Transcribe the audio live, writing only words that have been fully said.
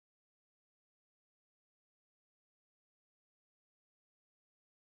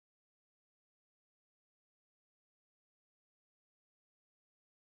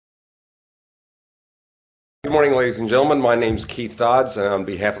Good morning, ladies and gentlemen. My name's Keith Dodds, and on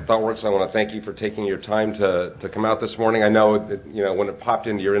behalf of ThoughtWorks, I want to thank you for taking your time to come out this morning. I know that, when it popped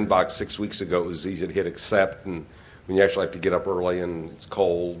into your inbox 6 weeks ago, it was easy to hit accept, and when you actually have to get up early and it's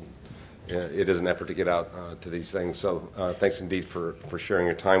cold, it is an effort to get out to these things. So thanks indeed for sharing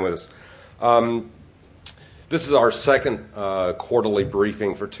your time with us. This is our second quarterly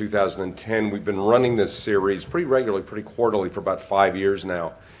briefing for 2010. We've been running this series pretty regularly, pretty quarterly for about 5 years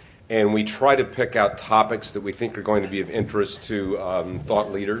now. And we try to pick out topics that we think are going to be of interest to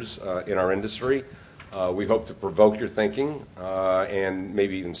thought leaders in our industry. We hope to provoke your thinking and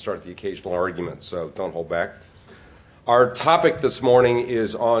maybe even start the occasional argument, so don't hold back. Our topic this morning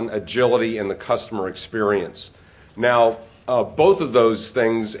is on agility and the customer experience. Now, both of those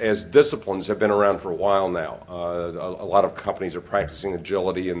things as disciplines have been around for a while now. A lot of companies are practicing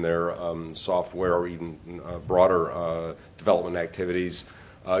agility in their software or even broader development activities.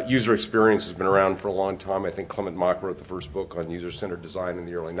 User experience has been around for a long time. I think Clement Mock wrote the first book on user-centered design in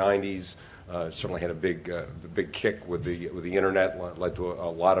the early 90s. Certainly had a big kick with the internet, led to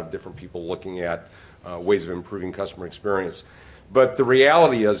a lot of different people looking at ways of improving customer experience. But the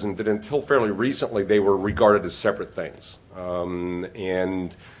reality is that until fairly recently, they were regarded as separate things.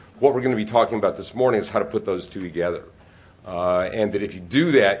 And what we're going to be talking about this morning is how to put those two together. And that if you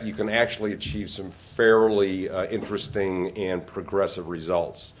do that, you can actually achieve some fairly interesting and progressive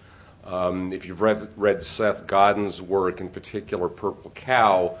results. If you've read Seth Godin's work, in particular Purple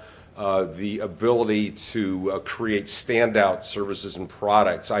Cow, the ability to create standout services and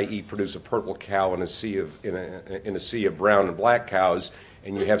products, i.e. produce a purple cow in a sea of brown and black cows,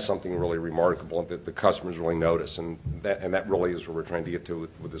 and you have something really remarkable that the customers really notice. And that really is what we're trying to get to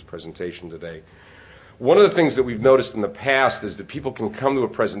with this presentation today. One of the things that we've noticed in the past is that people can come to a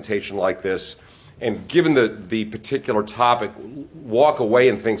presentation like this and, given the particular topic, walk away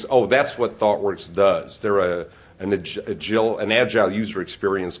and think, oh, that's what ThoughtWorks does. They're an agile user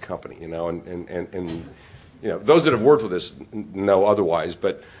experience company, and those that have worked with us know otherwise.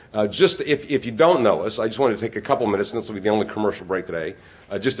 But just if you don't know us, I just want to take a couple minutes, and this will be the only commercial break today,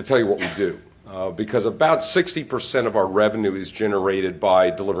 just to tell you what we do. Because about 60% of our revenue is generated by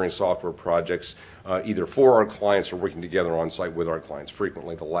delivering software projects, either for our clients or working together on site with our clients,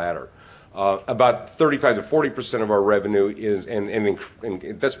 frequently the latter. About 35 to 40% of our revenue is, and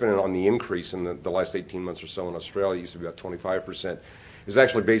that's been on the increase in the last 18 months or so in Australia, it used to be about 25%, is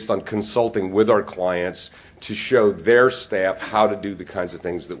actually based on consulting with our clients to show their staff how to do the kinds of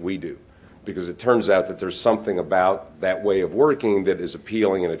things that we do. Because it turns out that there's something about that way of working that is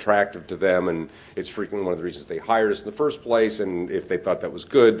appealing and attractive to them, and it's frequently one of the reasons they hired us in the first place, and if they thought that was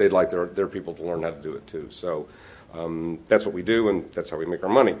good, they'd like their people to learn how to do it too. So that's what we do, and that's how we make our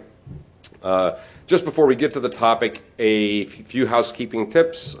money. Just before we get to the topic, a few housekeeping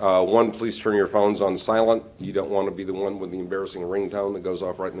tips. One, please turn your phones on silent. You don't want to be the one with the embarrassing ringtone that goes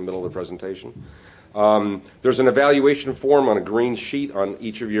off right in the middle of the presentation. There's an evaluation form on a green sheet on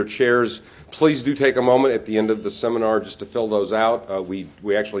each of your chairs. Please do take a moment at the end of the seminar just to fill those out.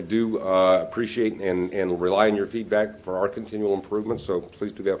 We actually do appreciate and rely on your feedback for our continual improvement, so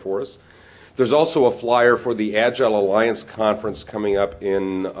please do that for us. There's also a flyer for the Agile Alliance Conference coming up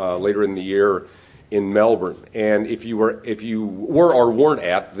in later in the year in Melbourne. And if you were or weren't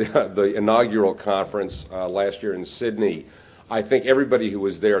at the inaugural conference last year in Sydney, I think everybody who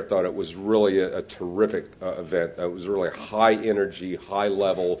was there thought it was really a terrific event. It was really high energy, high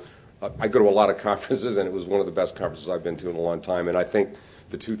level. I go to a lot of conferences, and it was one of the best conferences I've been to in a long time. And I think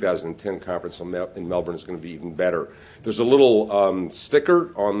the 2010 conference in Melbourne is going to be even better. There's a little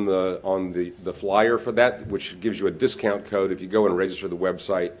sticker on the flyer for that, which gives you a discount code. If you go and register the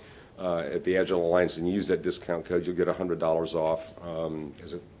website at the Agile Alliance and use that discount code, you'll get $100 off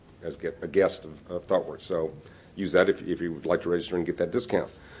as a guest of ThoughtWorks. So use that if you would like to register and get that discount.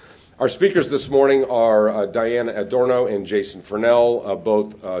 Our speakers this morning are Diana Adorno and Jason Furnell,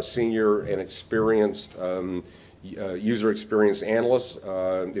 both senior and experienced user experience analysts.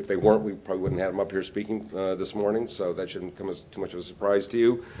 If they weren't, we probably wouldn't have them up here speaking this morning, so that shouldn't come as too much of a surprise to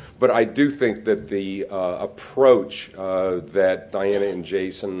you. But I do think that the approach that Diana and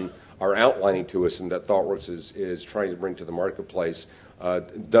Jason are outlining to us and that ThoughtWorks is trying to bring to the marketplace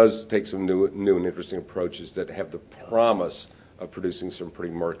does take some new and interesting approaches that have the promise of producing some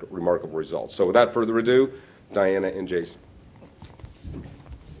pretty remarkable results. So without further ado, Diana and Jason.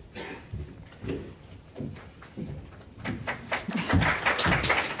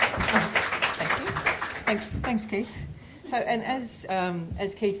 Thanks, Keith. So, and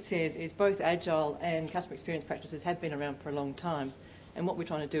as Keith said, is both Agile and customer experience practices have been around for a long time, and what we're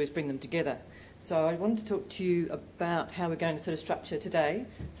trying to do is bring them together. So I wanted to talk to you about how we're going to sort of structure today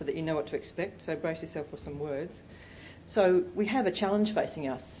so that you know what to expect. So brace yourself for some words. So we have a challenge facing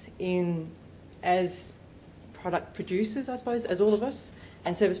us as product producers, I suppose, as all of us,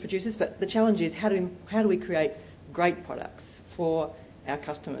 and service producers. But the challenge is how do we create great products for our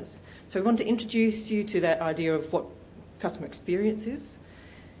customers? So we want to introduce you to that idea of what customer experience is.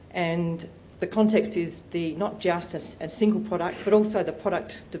 And the context is not just a single product, but also the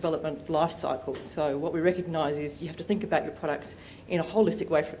product development life cycle. So what we recognise is you have to think about your products in a holistic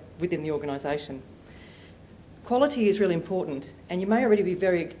way within the organisation. Quality is really important, and you may already be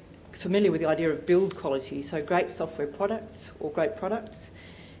very familiar with the idea of build quality, so great software products or great products.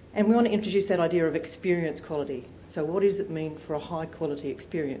 And we want to introduce that idea of experience quality. So what does it mean for a high quality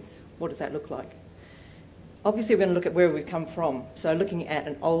experience? What does that look like? Obviously, we're going to look at where we've come from, so looking at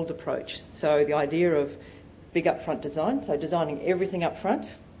an old approach. So the idea of big upfront design, so designing everything up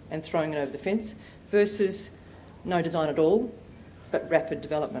front and throwing it over the fence, versus no design at all, but rapid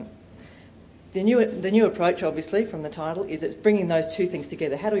development. The new approach, obviously, from the title, is it's bringing those two things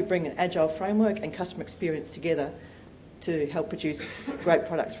together. How do we bring an agile framework and customer experience together to help produce great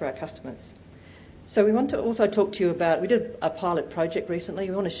products for our customers? So we want to also talk to you about, we did a pilot project recently.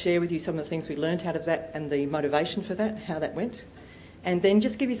 We want to share with you some of the things we learned out of that and the motivation for that, how that went. And then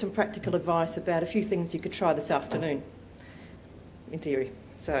just give you some practical advice about a few things you could try this afternoon, in theory.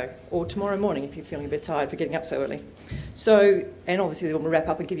 So, or tomorrow morning if you're feeling a bit tired for getting up so early. So, and obviously we'll wrap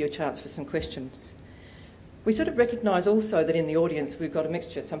up and give you a chance for some questions. We sort of recognise also that in the audience we've got a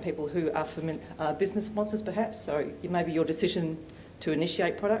mixture. Some people who are business sponsors perhaps, so it may be your decision to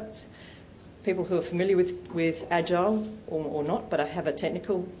initiate products. People who are familiar with Agile or not, but have a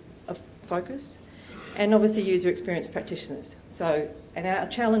technical focus, and obviously user experience practitioners. So, and our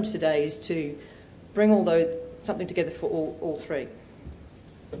challenge today is to bring something together for all three.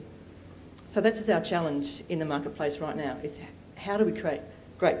 So this is our challenge in the marketplace right now, is how do we create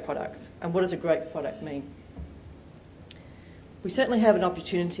great products, and what does a great product mean? We certainly have an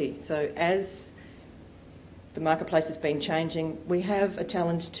opportunity. So as the marketplace has been changing, we have a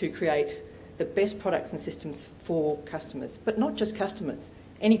challenge to create the best products and systems for customers, but not just customers,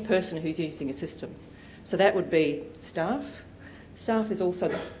 any person who's using a system. So that would be staff. Staff is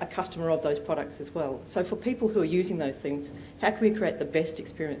also a customer of those products as well. So for people who are using those things, how can we create the best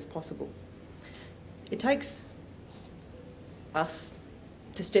experience possible? It takes us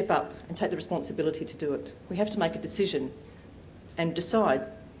to step up and take the responsibility to do it. We have to make a decision and decide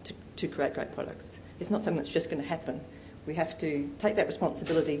to create great products. It's not something that's just going to happen. We have to take that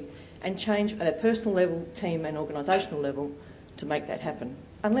responsibility and change at a personal level, team and organisational level to make that happen,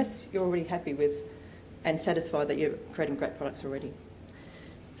 unless you're already happy with and satisfied that you're creating great products already.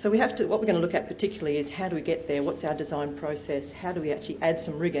 So what we're going to look at particularly is how do we get there, what's our design process, how do we actually add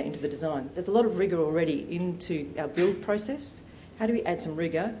some rigour into the design. There's a lot of rigour already into our build process. How do we add some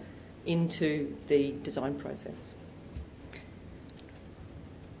rigour into the design process?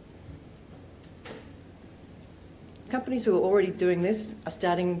 Companies who are already doing this are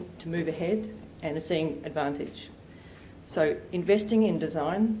starting to move ahead and are seeing advantage. So investing in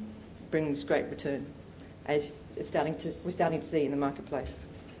design brings great return, as we're starting to see in the marketplace.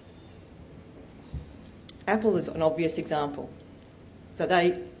 Apple is an obvious example. So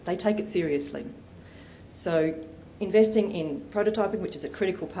they take it seriously. So investing in prototyping, which is a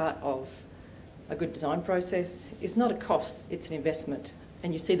critical part of a good design process, is not a cost, it's an investment,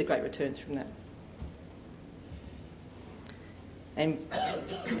 and you see the great returns from that.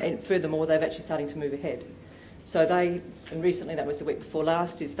 And furthermore, they're actually starting to move ahead. So and recently, that was the week before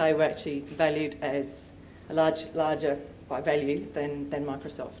last, is they were actually valued as a larger by value than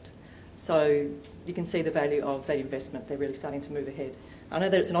Microsoft. So you can see the value of that investment. They're really starting to move ahead. I know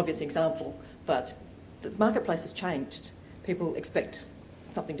that it's an obvious example, but the marketplace has changed. People expect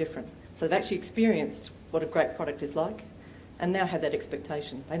something different. So they've actually experienced what a great product is like and now have that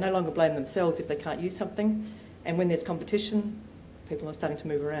expectation. They no longer blame themselves if they can't use something, and when there's competition, people are starting to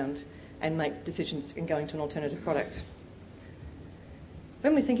move around and make decisions in going to an alternative product.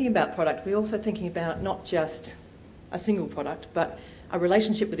 When we're thinking about product, we're also thinking about not just a single product, but a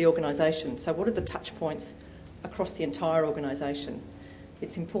relationship with the organisation. So what are the touch points across the entire organisation?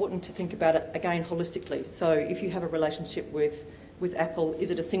 It's important to think about it, again, holistically. So if you have a relationship with Apple,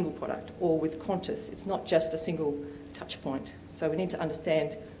 is it a single product? Or with Qantas, it's not just a single touch point. So we need to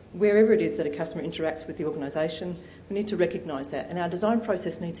understand wherever it is that a customer interacts with the organisation, we need to recognise that. And our design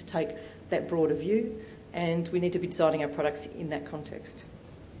process needs to take that broader view, and we need to be designing our products in that context.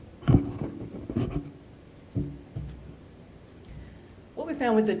 What we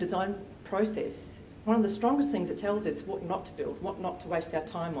found with the design process, one of the strongest things it tells us what not to build, what not to waste our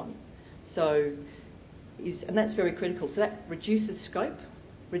time on. And that's very critical. So that reduces scope,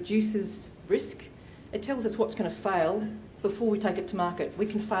 reduces risk. It tells us what's going to fail before we take it to market. We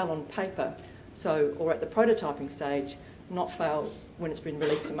can fail on paper, or at the prototyping stage, not fail when it's been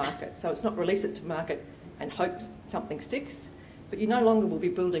released to market. So it's not release it to market and hope something sticks, but you no longer will be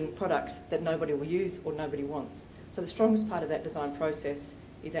building products that nobody will use or nobody wants. So the strongest part of that design process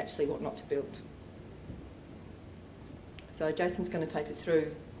is actually what not to build. So Jason's going to take us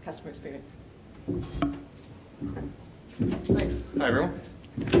through customer experience. Thanks. Hi everyone.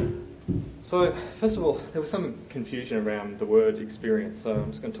 So first of all, there was some confusion around the word experience, so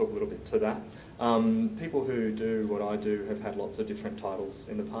I'm just going to talk a little bit to that. People who do what I do have had lots of different titles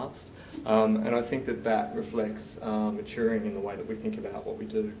in the past, and I think that reflects maturing in the way that we think about what we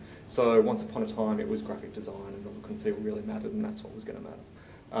do. So once upon a time it was graphic design and the look and feel really mattered, and that's what was going to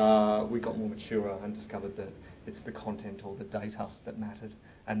matter. We got more mature and discovered that it's the content or the data that mattered,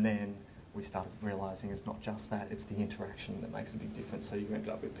 and then we started realising it's not just that, it's the interaction that makes a big difference, so you ended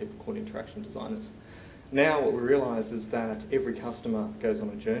up with people called interaction designers. Now what we realise is that every customer goes on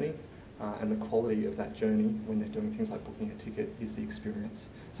a journey, and the quality of that journey when they're doing things like booking a ticket is the experience.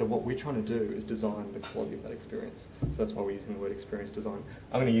 So what we're trying to do is design the quality of that experience. So that's why we're using the word experience design.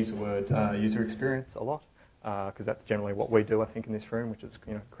 I'm going to use the word user experience a lot, because that's generally what we do, I think, in this room, which is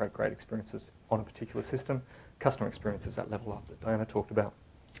create great experiences on a particular system. Customer experience is that level up that Diana talked about.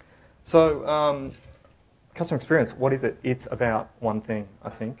 So, customer experience, what is it? It's about one thing, I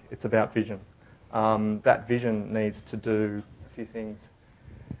think. It's about vision. That vision needs to do a few things.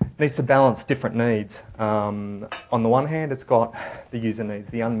 It needs to balance different needs. On the one hand, it's got the user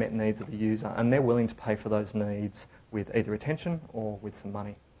needs, the unmet needs of the user, and they're willing to pay for those needs with either attention or with some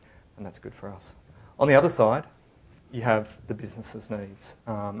money, and that's good for us. On the other side, you have the business's needs,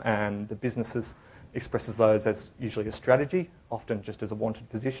 and the businesses expresses those as usually a strategy, often just as a wanted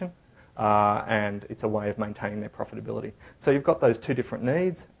position, and it's a way of maintaining their profitability. So you've got those two different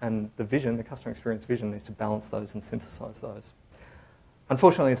needs, and the vision, the customer experience vision, needs to balance those and synthesize those.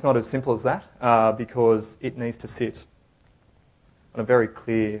 Unfortunately, it's not as simple as that, because it needs to sit on a very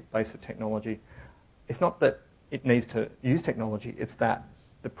clear base of technology. It's not that it needs to use technology, it's that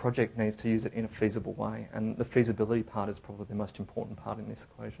the project needs to use it in a feasible way, and the feasibility part is probably the most important part in this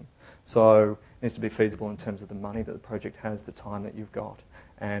equation. So it needs to be feasible in terms of the money that the project has, the time that you've got,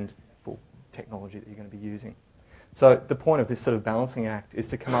 and for technology that you're going to be using. So the point of this sort of balancing act is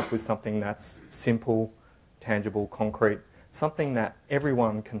to come up with something that's simple, tangible, concrete, something that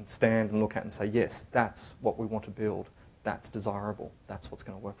everyone can stand and look at and say, yes, that's what we want to build, that's desirable, that's what's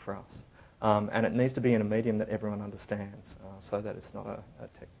going to work for us. And it needs to be in a medium that everyone understands, so that it's not a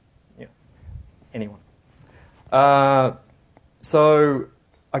tech, anyone. So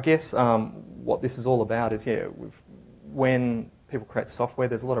I guess what this is all about is, when people create software,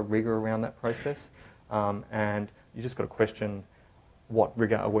 there's a lot of rigor around that process, and you just got to question what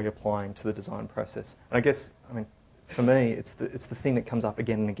rigor are we applying to the design process. And I guess, for me, it's the thing that comes up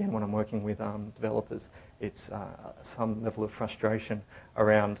again and again when I'm working with developers. It's some level of frustration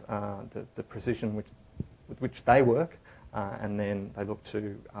around the precision with which they work, and then they look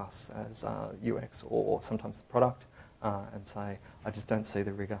to us as UX or sometimes the product and say, I just don't see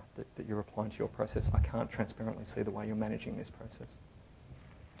the rigor that you're applying to your process. I can't transparently see the way you're managing this process.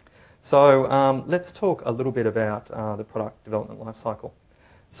 So let's talk a little bit about the product development lifecycle.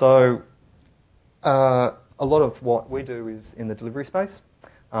 So a lot of what we do is in the delivery space,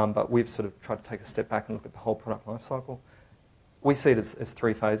 but we've sort of tried to take a step back and look at the whole product lifecycle. We see it as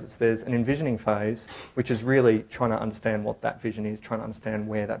three phases. There's an envisioning phase, which is really trying to understand what that vision is, trying to understand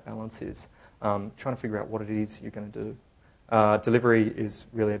where that balance is, trying to figure out what it is you're going to do. Delivery is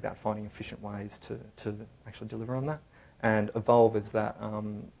really about finding efficient ways to actually deliver on that. And Evolve is that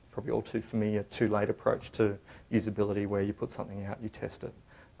probably all too familiar two-late approach to usability, where you put something out, you test it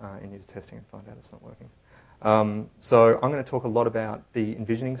in user testing and find out it's not working. So I'm going to talk a lot about the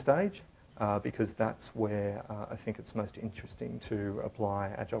envisioning stage, because that's where I think it's most interesting to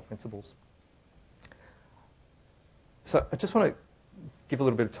apply Agile principles. So I just want to give a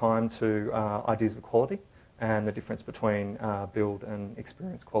little bit of time to ideas of quality and the difference between build and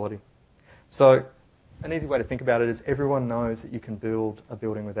experience quality. So an easy way to think about it is everyone knows that you can build a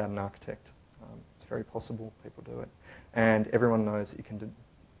building without an architect. It's very possible, people do it. And everyone knows that you can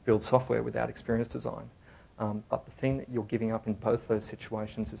build software without experience design. But the thing that you're giving up in both those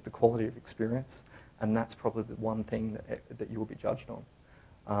situations is the quality of experience, and that's probably the one thing that you will be judged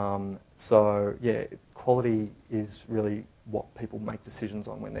on. So yeah, quality is really what people make decisions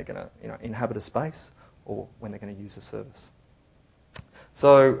on when they're going to inhabit a space or when they're going to use a service.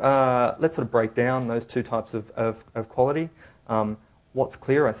 So let's sort of break down those two types of quality. what's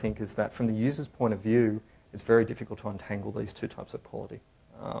clear, I think, is that from the user's point of view, it's very difficult to untangle these two types of quality.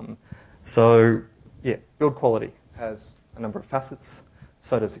 So, yeah, build quality has a number of facets.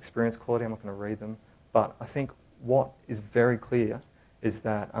 So does experience quality. I'm not going to read them. But I think what is very clear is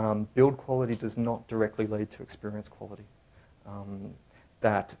that build quality does not directly lead to experience quality.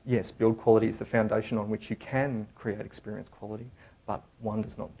 That, yes, build quality is the foundation on which you can create experience quality, but one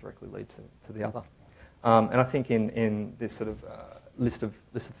does not directly lead to the other. And I think in this sort of list of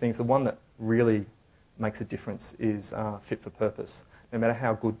things, the one that really makes a difference is fit for purpose. No matter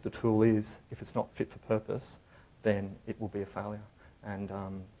how good the tool is, if it's not fit for purpose, then it will be a failure. And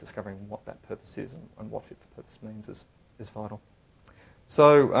discovering what that purpose is and what fit for purpose means is vital.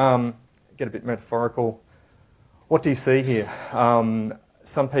 So, get a bit metaphorical. What do you see here?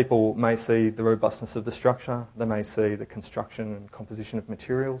 Some people may see the robustness of the structure. They may see the construction and composition of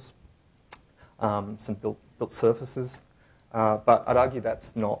materials, some built surfaces. But I'd argue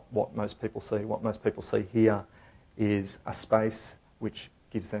that's not what most people see. What most people see here is a space which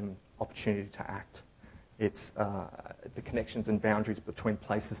gives them opportunity to act. It's the connections and boundaries between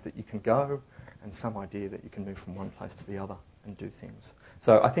places that you can go and some idea that you can move from one place to the other and do things.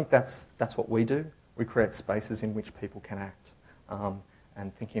 So I think that's what we do. We create spaces in which people can act.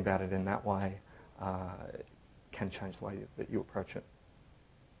 And thinking about it in that way can change the way that you approach it.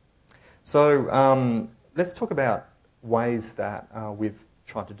 So let's talk about ways that we've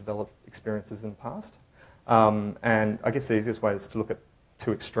tried to develop experiences in the past. And I guess the easiest way is to look at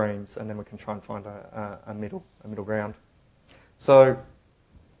two extremes, and then we can try and find a middle ground. So,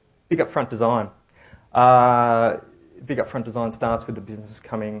 big upfront design. Big upfront design starts with the business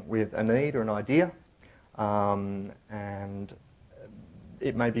coming with a need or an idea, and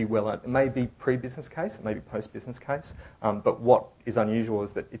it may be pre-business case, it may be post-business case, but what is unusual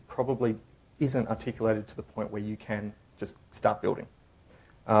is that it probably isn't articulated to the point where you can just start building.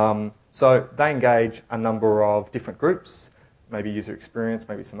 So they engage a number of different groups, maybe user experience,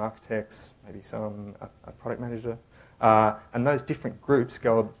 maybe some architects, maybe a product manager, and those different groups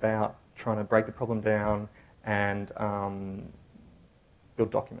go about trying to break the problem down and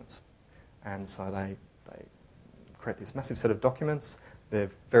build documents. And so they create this massive set of documents. They're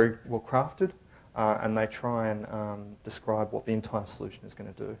very well crafted, and they try and describe what the entire solution is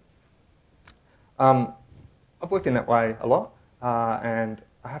going to do. I've worked in that way a lot, and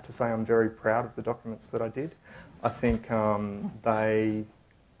I have to say I'm very proud of the documents that I did. I think they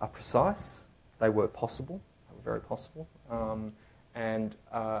are precise, they were possible, they were very possible, and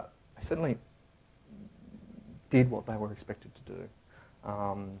I certainly did what they were expected to do.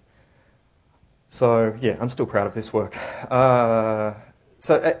 So yeah, I'm still proud of this work.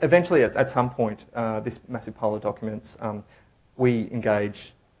 So eventually, at some point, this massive pile of documents, we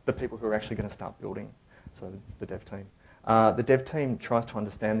engage the people who are actually going to start building, so the dev team. The dev team tries to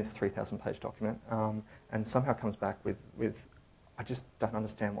understand this 3,000-page document and somehow comes back with, I just don't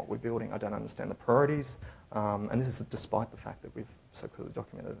understand what we're building. I don't understand the priorities. And this is despite the fact that we've so clearly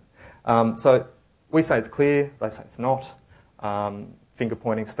documented it. So we say it's clear, they say it's not. Finger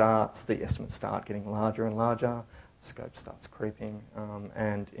pointing starts, the estimates start getting larger and larger, scope starts creeping,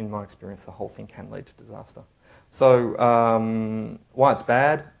 and in my experience, the whole thing can lead to disaster. So why it's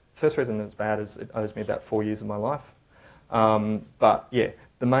bad? First reason it's bad is it owes me about 4 years of my life. But yeah,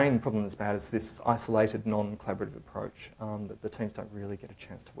 the main problem that's bad is this isolated, non-collaborative approach that the teams don't really get a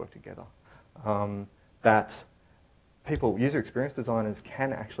chance to work together. That people, user experience designers,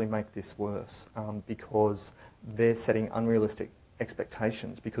 can actually make this worse because they're setting unrealistic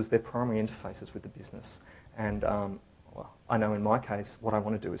expectations because their primary interface is with the business. And well, I know in my case, what I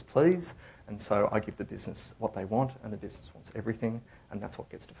want to do is please, and so I give the business what they want, and the business wants everything, and that's what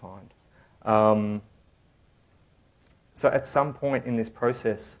gets defined. So at some point in this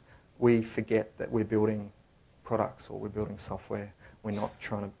process, we forget that we're building products or we're building software. We're not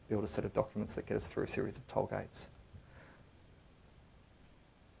trying to build a set of documents that get us through a series of toll gates.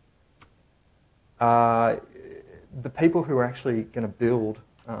 The people who are actually going to build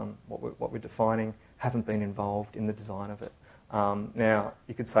what we're defining haven't been involved in the design of it. Now,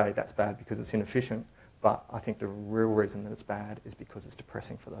 you could say that's bad because it's inefficient, but I think the real reason that it's bad is because it's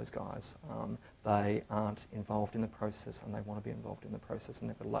depressing for those guys. They aren't involved in the process, and they want to be involved in the process, and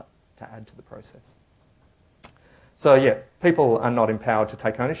they've got a lot to add to the process. So yeah, people are not empowered to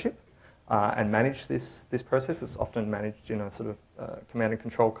take ownership and manage this process. It's often managed in a sort of command and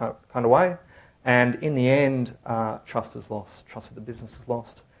control kind of way. And in the end, trust is lost. Trust with the business is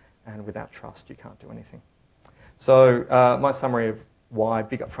lost. And without trust, you can't do anything. So my summary of why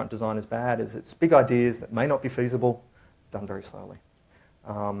big upfront design is bad is it's big ideas that may not be feasible, done very slowly.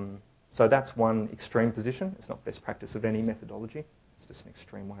 So that's one extreme position. It's not best practice of any methodology. It's just an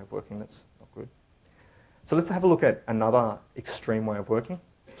extreme way of working that's not good. So let's have a look at another extreme way of working,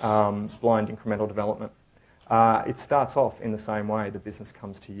 blind incremental development. It starts off in the same way. The business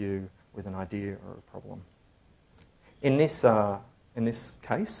comes to you with an idea or a problem. In this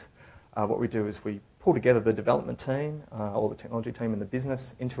case, what we do is we pull together the development team or the technology team in the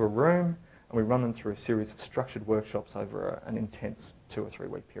business into a room, and we run them through a series of structured workshops over an intense 2 or 3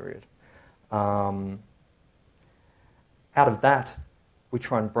 week period. Out of that, we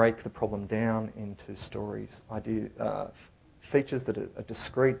try and break the problem down into stories, features that are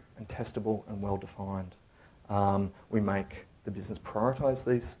discrete and testable and well defined. We make the business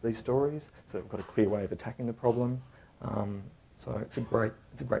prioritise these stories, so we've got a clear way of attacking the problem. So it's a great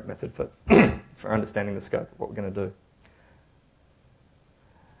method for for understanding the scope of what we're going to do.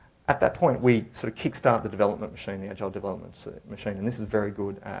 At that point, we sort of kickstart the development machine, the Agile development machine, and this is very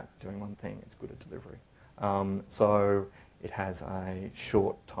good at doing one thing: it's good at delivery. So it has a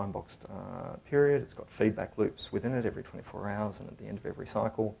short time-boxed period. It's got feedback loops within it every 24 hours and at the end of every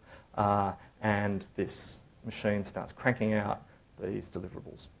cycle, and this machine starts cranking out these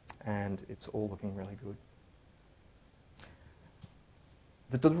deliverables, and it's all looking really good.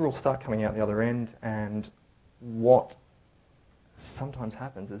 The deliverables start coming out the other end, and what sometimes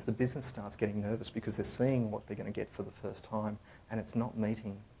happens is the business starts getting nervous because they're seeing what they're going to get for the first time, and it's not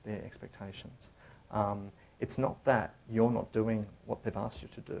meeting their expectations. It's not that you're not doing what they've asked you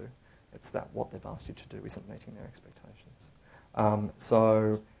to do, it's that what they've asked you to do isn't meeting their expectations.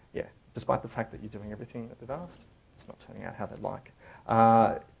 So, yeah, despite the fact that you're doing everything that they've asked, it's not turning out how they'd like.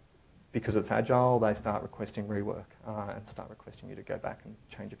 Because it's Agile, they start requesting rework and start requesting you to go back and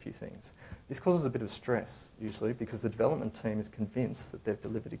change a few things. This causes a bit of stress, usually, because the development team is convinced that they've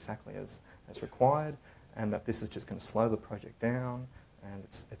delivered exactly as required and that this is just going to slow the project down, and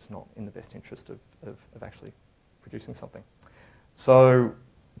it's not in the best interest of actually producing something. So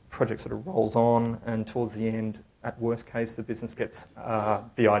project sort of rolls on, and towards the end, at worst case, the business gets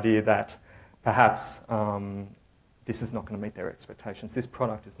the idea that perhaps this is not going to meet their expectations. This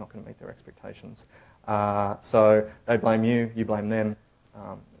product is not going to meet their expectations. So they blame you, you blame them,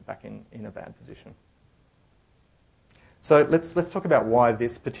 back in a bad position. So let's talk about why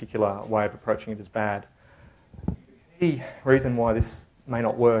this particular way of approaching it is bad. The reason why this may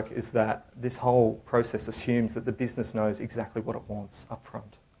not work is that this whole process assumes that the business knows exactly what it wants up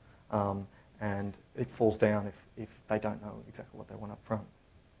front. And it falls down if they don't know exactly what they want up front.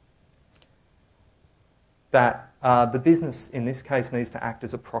 That the business, in this case, needs to act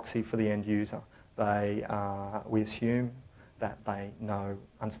as a proxy for the end user. We assume that they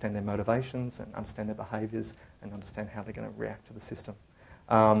understand their motivations and understand their behaviours and understand how they're going to react to the system.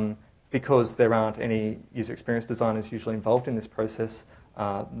 Because there aren't any user experience designers usually involved in this process,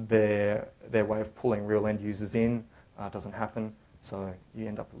 their way of pulling real end users in doesn't happen, so you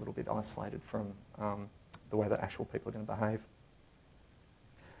end up a little bit isolated from the way that actual people are going to behave.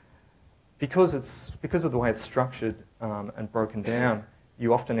 Because of the way it's structured and broken down,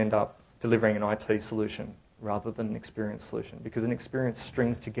 you often end up delivering an IT solution rather than an experience solution, because an experience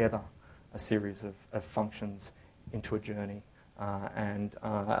strings together a series of functions into a journey, and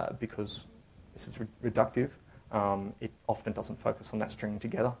because this is reductive, it often doesn't focus on that stringing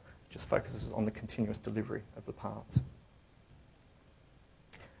together, it just focuses on the continuous delivery of the parts.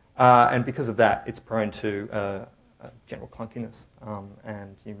 And because of that, it's prone to general clunkiness,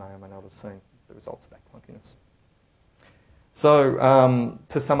 and you may or may not have seen the results of that clunkiness. So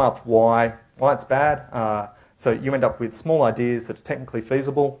to sum up why it's bad, so you end up with small ideas that are technically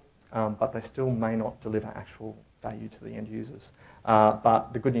feasible, but they still may not deliver actual value to the end users.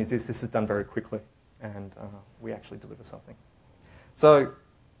 But the good news is this is done very quickly, and we actually deliver something. So,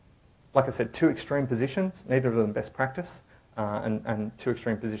 like I said, 2 extreme positions, neither of them best practice, and 2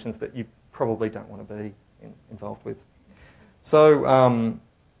 extreme positions that you probably don't want to be involved with. So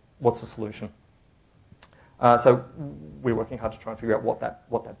what's the solution? So we're working hard to try and figure out what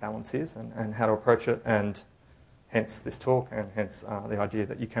that balance is and how to approach it, and hence this talk, and hence the idea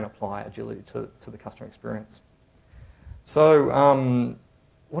that you can apply agility to the customer experience. So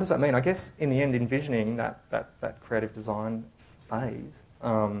what does that mean? I guess in the end, envisioning that creative design phase,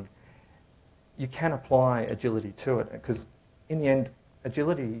 you can apply agility to it, because in the end,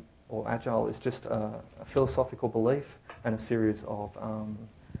 agility or agile is just a philosophical belief and a series of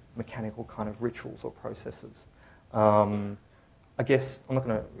mechanical kind of rituals or processes. I guess I'm not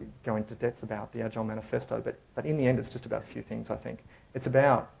going to go into depth about the Agile Manifesto, but in the end it's just about a few things, I think. It's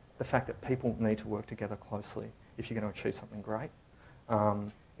about the fact that people need to work together closely if you're going to achieve something great.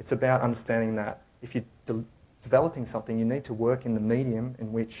 It's about understanding that if you're developing something, you need to work in the medium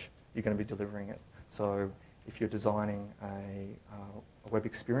in which you're going to be delivering it. So if you're designing a web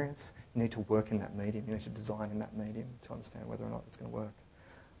experience, you need to work in that medium. You need to design in that medium to understand whether or not it's going to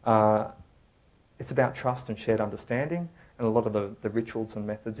work. It's about trust and shared understanding, and a lot of the rituals and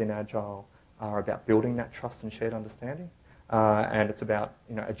methods in Agile are about building that trust and shared understanding. And it's about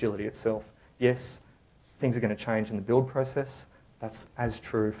agility itself. Yes, things are going to change in the build process. That's as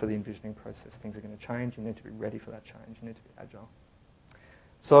true for the envisioning process. Things are going to change. You need to be ready for that change. You need to be agile.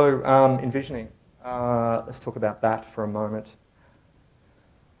 So envisioning. Let's talk about that for a moment.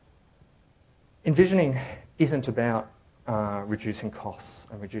 Envisioning isn't about reducing costs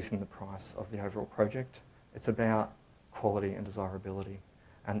and reducing the price of the overall project. It's about quality and desirability.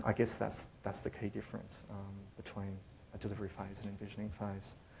 And I guess that's the key difference between a delivery phase and envisioning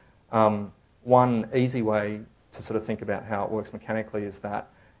phase. One easy way to sort of think about how it works mechanically is that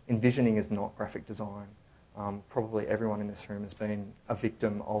envisioning is not graphic design. Probably everyone in this room has been a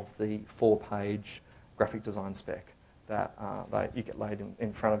victim of the 4-page graphic design spec that you get laid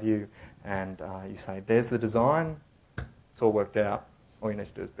in front of you, and you say, there's the design, it's all worked out, all you need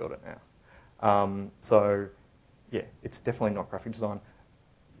to do is build it now. So yeah, it's definitely not graphic design.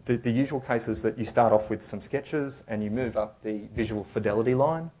 The usual case is that you start off with some sketches and you move up the visual fidelity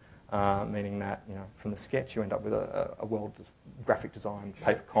line, meaning that from the sketch you end up with a world graphic design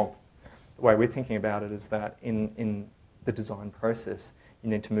paper comp. The way we're thinking about it is that in the design process, you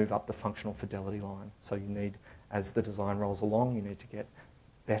need to move up the functional fidelity line. So you need, as the design rolls along, you need to get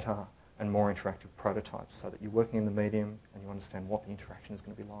better and more interactive prototypes so that you're working in the medium and you understand what the interaction is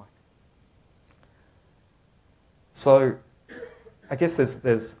going to be like. So I guess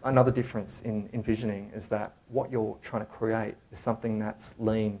there's another difference in envisioning, is that what you're trying to create is something that's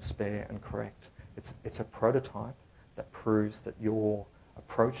lean, spare, and correct. It's a prototype that proves that your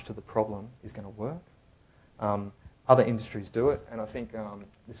approach to the problem is going to work. Other industries do it, and I think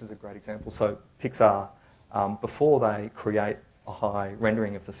this is a great example. So Pixar, before they create a high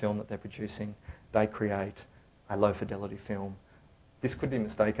rendering of the film that they're producing, they create a low fidelity film. This could be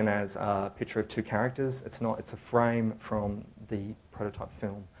mistaken as a picture of two characters. It's not. It's a frame from the prototype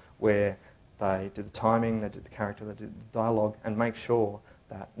film where they do the timing, they do the character, they do the dialogue, and make sure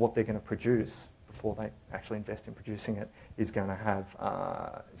that what they're going to produce before they actually invest in producing it is going to have,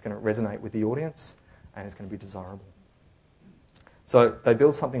 is going to resonate with the audience and is going to be desirable. So they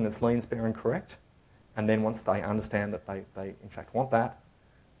build something that's lean, spare, and correct, and then once they understand that they in fact want that,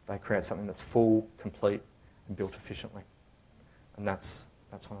 they create something that's full, complete, and built efficiently. And that's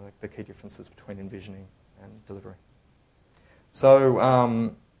one of the key differences between envisioning and delivery.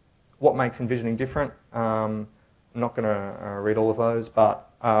 So what makes envisioning different? I'm not going to read all of those,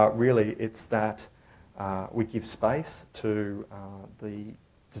 but really it's that we give space to the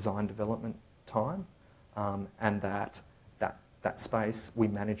design development time, and that space, we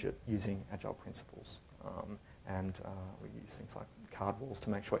manage it using Agile principles. And we use things like card walls to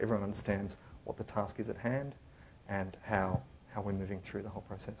make sure everyone understands what the task is at hand and how we're moving through the whole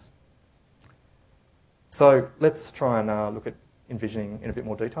process. So let's try and look at envisioning in a bit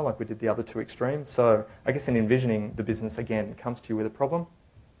more detail, like we did the other two extremes. So I guess in envisioning, the business, again, comes to you with a problem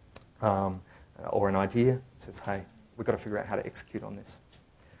or an idea. It says, hey, we've got to figure out how to execute on this.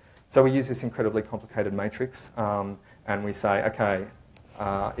 So we use this incredibly complicated matrix, and we say, okay,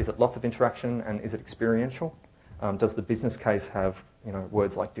 is it lots of interaction and is it experiential? Does the business case have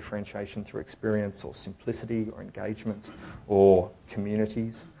words like differentiation through experience or simplicity or engagement or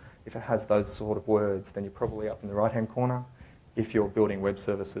communities? If it has those sort of words, then you're probably up in the right-hand corner. If you're building web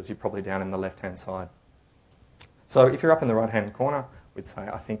services, you're probably down in the left-hand side. So if you're up in the right-hand corner, we'd say,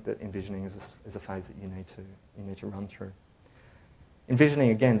 I think that envisioning is a phase that you need to run through. Envisioning,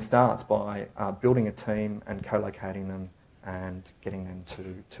 again, starts by building a team and co-locating them and getting them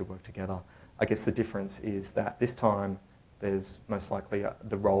to work together. I guess the difference is that this time there's most likely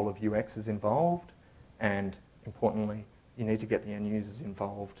the role of UX is involved, and importantly, you need to get the end users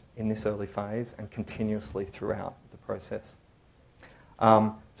involved in this early phase and continuously throughout the process.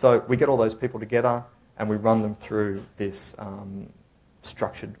 So we get all those people together and we run them through this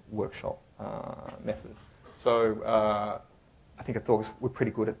structured workshop method. So I think at ThoughtWorks we're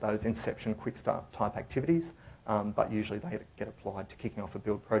pretty good at those inception, quick start type activities, but usually they get applied to kicking off a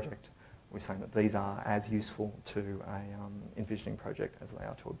build project. We're saying that these are as useful to an envisioning project as they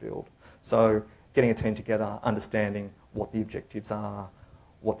are to a build. So getting a team together, understanding what the objectives are,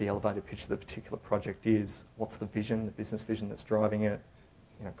 what the elevator pitch of the particular project is, what's the vision, the business vision that's driving it,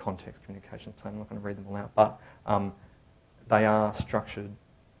 context, communication plan. I'm not going to read them all out, but they are structured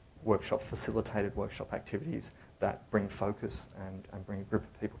workshop, facilitated workshop activities that bring focus and bring a group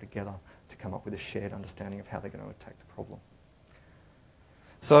of people together to come up with a shared understanding of how they're going to attack the problem.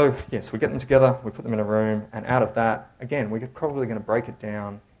 So, yes, we get them together, we put them in a room, and out of that, again, we're probably going to break it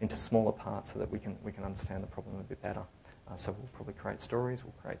down into smaller parts so that we can understand the problem a bit better. So we'll probably create stories,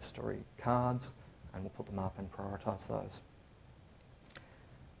 we'll create story cards, and we'll put them up and prioritise those.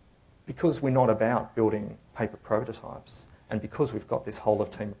 Because we're not about building paper prototypes, and because we've got this whole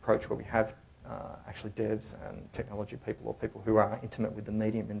of team approach where we have actually devs and technology people or people who are intimate with the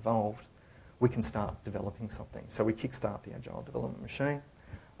medium involved, we can start developing something. So we kickstart the Agile development machine,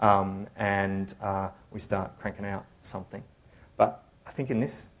 and we start cranking out something. But I think in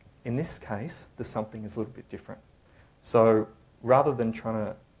this case, the something is a little bit different. So rather than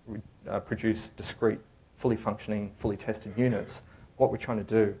trying to produce discrete, fully functioning, fully tested units, what we're trying to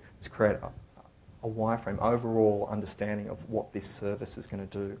do is create a wireframe, overall understanding of what this service is going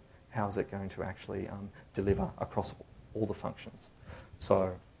to do. How is it going to actually deliver across all the functions?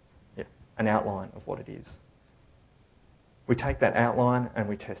 So, yeah, an outline of what it is. We take that outline and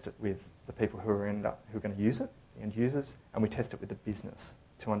we test it with the people who are going to use it, the end users, and we test it with the business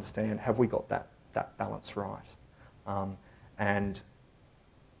to understand, have we got that balance right? And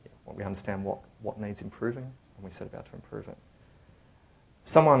we understand what needs improving, and we set about to improve it.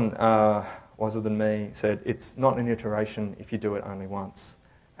 Someone wiser than me said, it's not an iteration if you do it only once.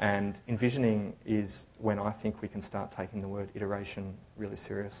 And envisioning is when I think we can start taking the word iteration really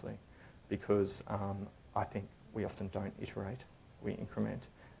seriously, because I think we often don't iterate, we increment,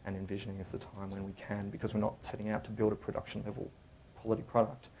 and envisioning is the time when we can, because we're not setting out to build a production level quality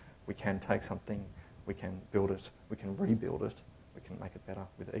product. We can take something, we can build it, we can rebuild it, we can make it better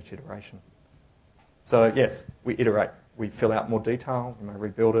with each iteration. So yes, we iterate, we fill out more detail, we may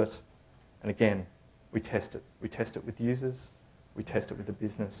rebuild it, and again, we test it. We test it with users, we test it with the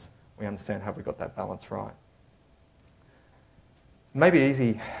business, we understand have we got that balance right. It may be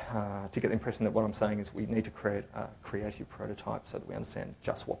easy to get the impression that what I'm saying is we need to create a creative prototype so that we understand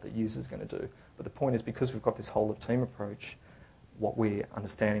just what the user's going to do. But the point is, because we've got this whole of team approach, what we're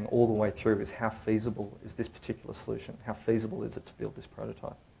understanding all the way through is how feasible is this particular solution? How feasible is it to build this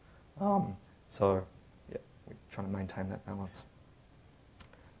prototype? So, yeah, we're trying to maintain that balance.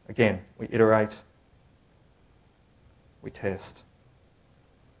 Again, we iterate, we test,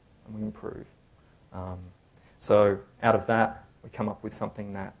 and we improve. So out of that, we come up with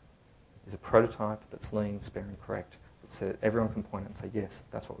something that is a prototype that's lean, spare, and correct. That says everyone can point out and say, yes,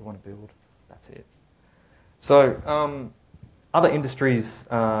 that's what we want to build. That's it. So other industries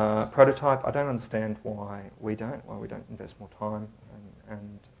prototype, I don't understand why we don't invest more time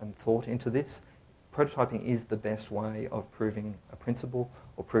and thought into this. Prototyping is the best way of proving a principle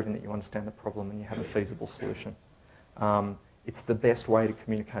or proving that you understand the problem and you have a feasible solution. It's the best way to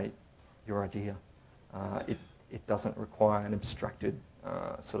communicate your idea. It doesn't require an abstracted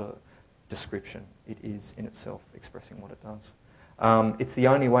sort of description. It is in itself expressing what it does. It's the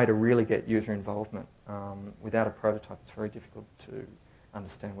only way to really get user involvement. Without a prototype, it's very difficult to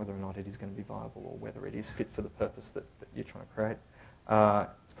understand whether or not it is going to be viable or whether it is fit for the purpose that you're trying to create.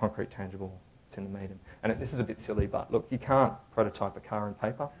 It's concrete, tangible, it's in the medium. And this is a bit silly, but look, you can't prototype a car in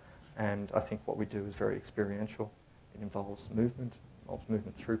paper, and I think what we do is very experiential. It involves movement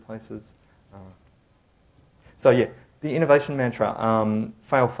through places. So yeah, the innovation mantra,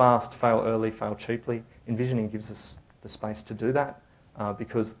 fail fast, fail early, fail cheaply. Envisioning gives us the space to do that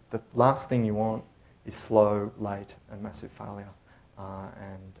because the last thing you want is slow, late, and massive failure.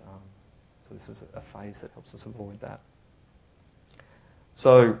 So this is a phase that helps us avoid that.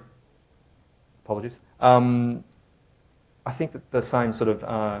 So, apologies. I think that the same sort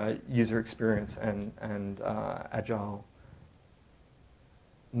of user experience and agile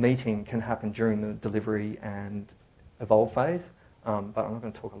meeting can happen during the delivery and evolve phase, but I'm not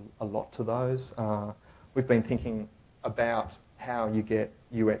going to talk a lot to those. We've been thinking about how you get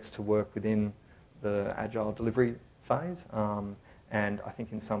UX to work within the agile delivery phase, and I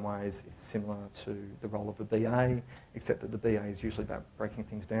think in some ways it's similar to the role of a BA, except that the BA is usually about breaking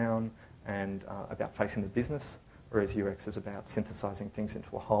things down and about facing the business, whereas UX is about synthesizing things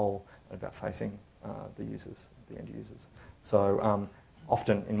into a whole and about facing the users, the end users. So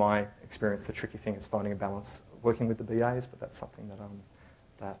often, in my experience, the tricky thing is finding a balance working with the BAs, but that's something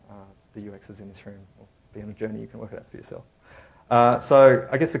that the UXers in this room will be on a journey. You can work it out for yourself. So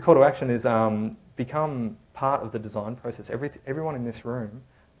I guess the call to action is become part of the design process. Everyone in this room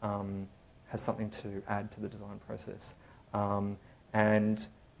has something to add to the design process. And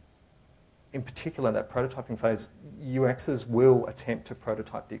in particular, that prototyping phase, UXers will attempt to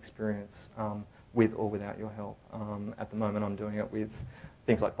prototype the experience with or without your help. At the moment, I'm doing it with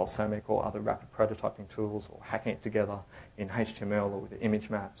things like Balsamiq or other rapid prototyping tools, or hacking it together in HTML or with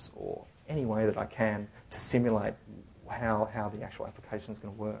image maps, or any way that I can to simulate how the actual application is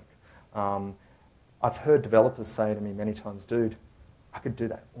going to work. I've heard developers say to me many times, dude, I could do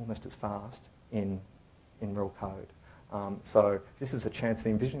that almost as fast in real code. So this is a chance, the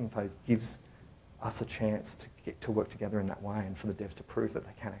envisioning phase gives us a chance to get to work together in that way and for the devs to prove that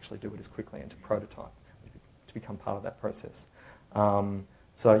they can actually do it as quickly and to prototype, to become part of that process.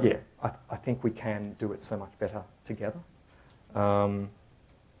 So yeah, I think we can do it so much better together.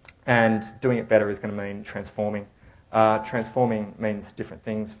 And doing it better is going to mean transforming. Transforming means different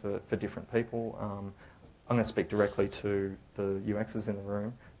things for different people. I'm going to speak directly to the UXers in the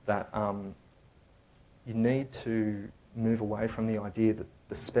room that you need to move away from the idea that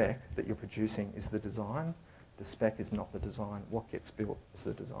the spec that you're producing is the design. The spec is not the design. What gets built is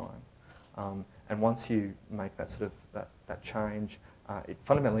the design. And once you make that sort of that change, it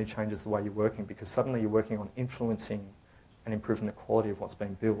fundamentally changes the way you're working, because suddenly you're working on influencing and improving the quality of what's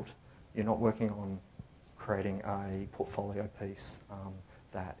being built. You're not working on creating a portfolio piece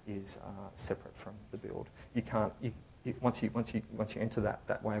that is separate from the build. You can't. Once you enter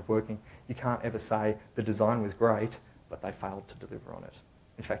that way of working, you can't ever say the design was great, but they failed to deliver on it.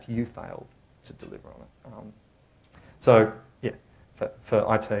 In fact, you failed to deliver on it. So yeah,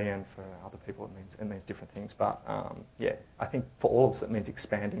 for IT and for other people, it means different things. But yeah, I think for all of us, it means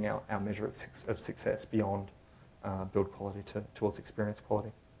expanding our measure of success beyond build quality towards experience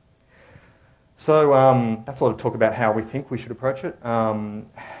quality. So that's a lot of talk about how we think we should approach it.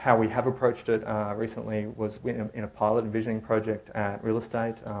 How we have approached it recently was in a pilot envisioning project at Real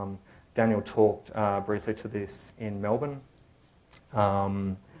Estate. Daniel talked briefly to this in Melbourne.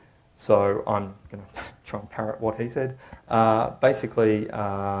 So I'm going to try and parrot what he said. Basically,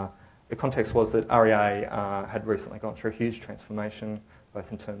 the context was that REA had recently gone through a huge transformation,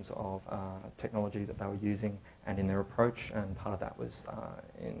 both in terms of technology that they were using and in their approach, and part of that was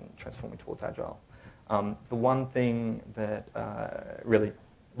in transforming towards Agile. The one thing that really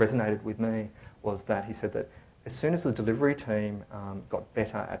resonated with me was that he said that as soon as the delivery team got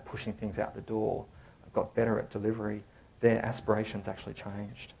better at pushing things out the door, got better at delivery, their aspirations actually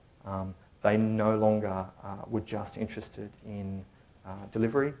changed. They no longer were just interested in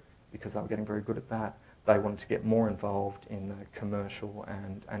delivery because they were getting very good at that. They wanted to get more involved in the commercial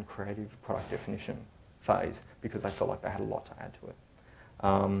and creative product definition phase because they felt like they had a lot to add to it.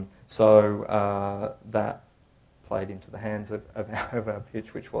 So that played into the hands of our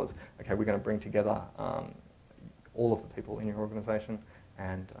pitch, which was, okay, we're going to bring together all of the people in your organisation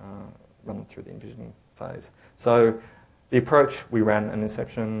and run them through the envisioning phase. So the approach, we ran an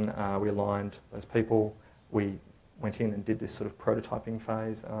inception, we aligned those people, we went in and did this sort of prototyping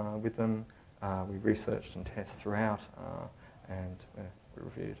phase with them. We researched and tested throughout, and we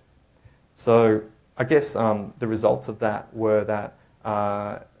reviewed. So I guess the results of that were that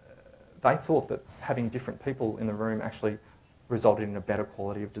they thought that having different people in the room actually resulted in a better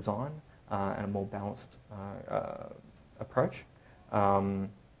quality of design and a more balanced approach.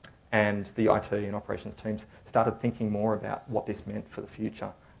 And the IT and operations teams started thinking more about what this meant for the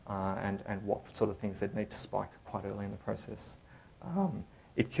future and what sort of things they'd need to spike quite early in the process.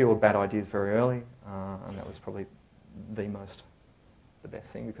 It killed bad ideas very early, and that was probably the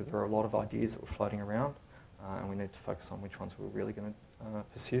best thing, because there were a lot of ideas that were floating around, and we needed to focus on which ones we were really going to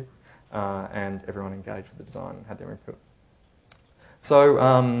pursue, and everyone engaged with the design and had their input. So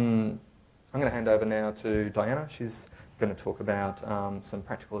I'm going to hand over now to Diana. She's going to talk about some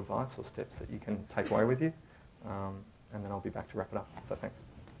practical advice or steps that you can take away with you, and then I'll be back to wrap it up. So thanks.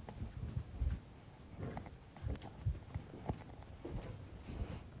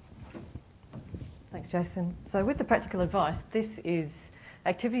 Thanks, Jason. So with the practical advice, this is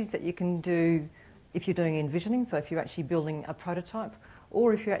activities that you can do if you're doing envisioning, so if you're actually building a prototype,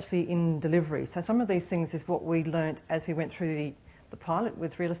 or if you're actually in delivery. So some of these things is what we learnt as we went through the pilot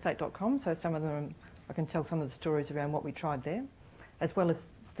with realestate.com. So some of them, I can tell some of the stories around what we tried there, as well as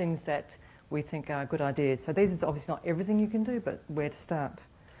things that we think are good ideas. So these is obviously not everything you can do, but where to start.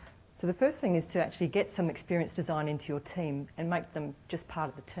 So the first thing is to actually get some experience design into your team and make them just part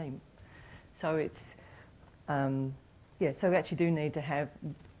of the team. So it's, so we actually do need to have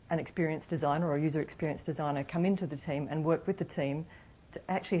an experienced designer or a user experience designer come into the team and work with the team to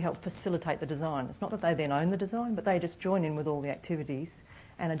actually help facilitate the design. It's not that they then own the design, but they just join in with all the activities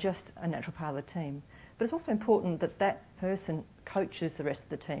and are just a natural part of the team. But it's also important that that person coaches the rest of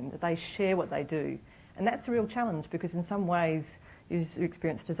the team, that they share what they do. And that's a real challenge, because in some ways, user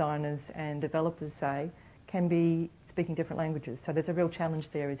experience designers and developers, say, can be speaking different languages. So there's a real challenge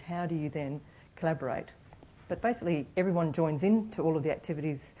there, is how do you then collaborate? But basically, everyone joins in to all of the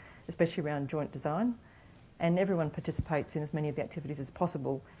activities, especially around joint design, and everyone participates in as many of the activities as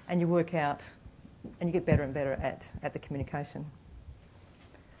possible, and you work out and you get better and better at the communication.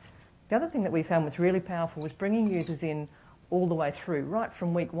 The other thing that we found was really powerful was bringing users in all the way through, right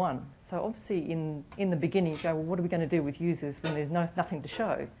from week one. So obviously in the beginning you go, well, what are we going to do with users when there's nothing to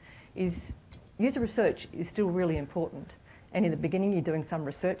show? User research is still really important. And in the beginning you're doing some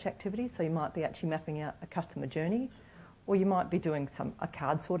research activity, so you might be actually mapping out a customer journey, or you might be doing a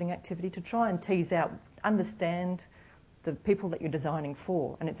card sorting activity to try and tease out, understand the people that you're designing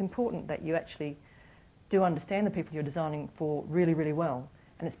for. And it's important that you actually do understand the people you're designing for really, really well.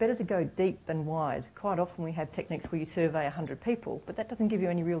 And it's better to go deep than wide. Quite often we have techniques where you survey 100 people, but that doesn't give you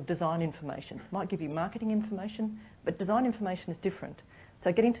any real design information. It might give you marketing information, but design information is different.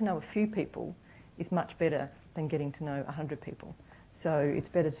 So getting to know a few people is much better than getting to know 100 people. So it's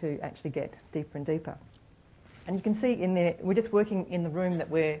better to actually get deeper and deeper. And you can see in there, we're just working in the room that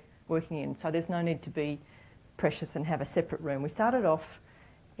we're working in, so there's no need to be precious and have a separate room. We started off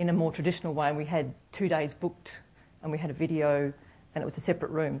in a more traditional way. We had 2 days booked and we had a video and it was a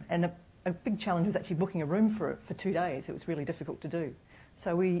separate room. And a big challenge was actually booking a room for 2 days. It was really difficult to do.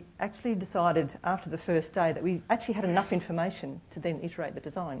 So we actually decided after the first day that we actually had enough information to then iterate the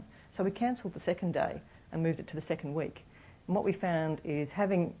design. So we cancelled the second day and moved it to the second week. And what we found is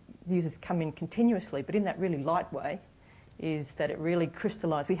having users come in continuously, but in that really light way, is that it really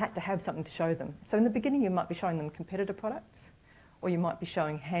crystallised. We had to have something to show them. So in the beginning you might be showing them competitor products, or you might be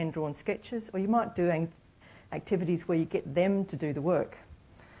showing hand-drawn sketches, or you might do activities where you get them to do the work.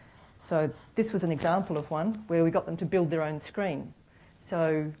 So this was an example of one where we got them to build their own screen.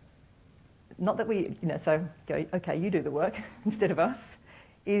 So not that we, so go, okay, you do the work instead of us,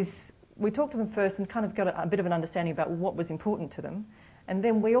 is we talked to them first and kind of got a bit of an understanding about what was important to them. And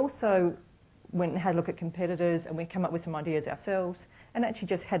then we also went and had a look at competitors and we came up with some ideas ourselves and actually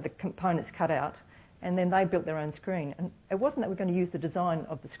just had the components cut out and then they built their own screen. And it wasn't that we're going to use the design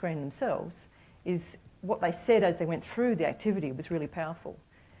of the screen themselves, is what they said as they went through the activity was really powerful.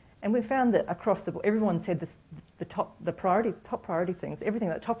 And we found that across the board, everyone said the top priority things, everything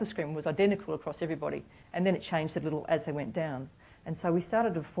at the top of the screen was identical across everybody, and then it changed a little as they went down. And so we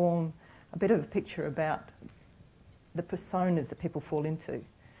started to form a bit of a picture about the personas that people fall into.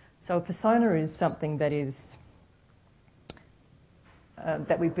 So a persona is something that is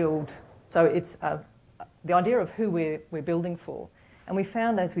that we build. So it's the idea of who we're building for. And we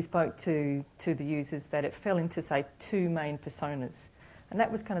found as we spoke to the users that it fell into, say, 2 main personas. And that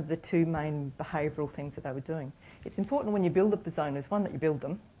was kind of the 2 main behavioural things that they were doing. It's important when you build the personas, one, that you build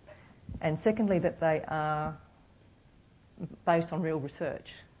them, and secondly, that they are based on real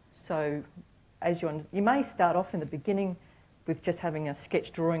research. So as you may start off in the beginning with just having a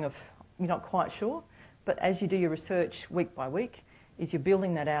sketch drawing of you're not quite sure, but as you do your research week by week, is you're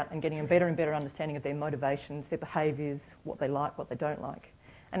building that out and getting a better and better understanding of their motivations, their behaviours, what they like, what they don't like.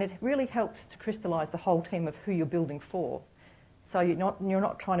 And it really helps to crystallise the whole team of who you're building for. So you're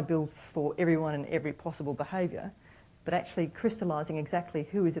not trying to build for everyone and every possible behaviour, but actually crystallising exactly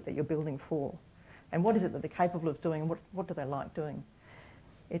who is it that you're building for, and what is it that they're capable of doing, and what do they like doing.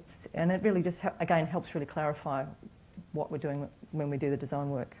 And it really just, again, helps really clarify what we're doing when we do the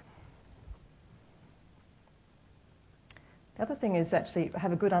design work. The other thing is actually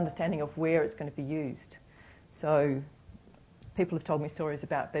have a good understanding of where it's going to be used. So people have told me stories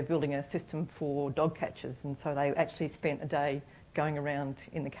about they're building a system for dog catchers, and so they actually spent a day going around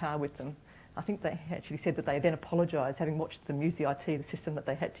in the car with them. I think they actually said that they then apologised, having watched them use the IT, the system that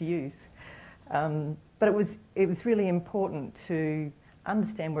they had to use. But it was really important to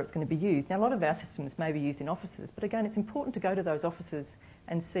understand where it's going to be used. Now, a lot of our systems may be used in offices, but again, it's important to go to those offices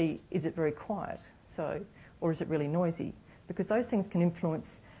and see, is it very quiet, or is it really noisy? Because those things can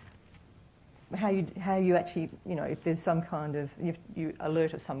influence how you actually, if there's some kind of you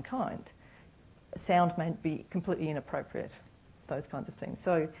alert of some kind, sound may be completely inappropriate, those kinds of things.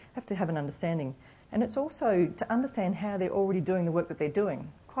 So you have to have an understanding. And it's also to understand how they're already doing the work that they're doing.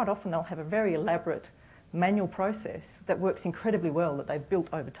 Quite often they'll have a very elaborate manual process that works incredibly well that they've built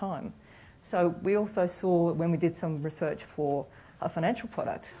over time. So we also saw when we did some research for a financial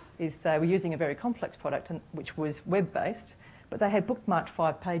product is they were using a very complex product which was web-based, but they had bookmarked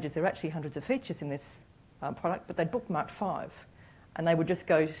 5 pages. There are actually hundreds of features in this product, but they'd bookmarked 5. And they would just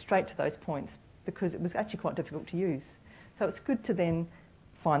go straight to those points because it was actually quite difficult to use. So it's good to then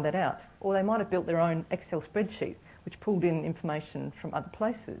find that out. Or they might have built their own Excel spreadsheet which pulled in information from other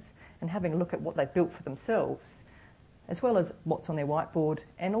places and having a look at what they've built for themselves, as well as what's on their whiteboard,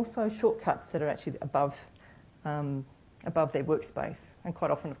 and also shortcuts that are actually above their workspace. And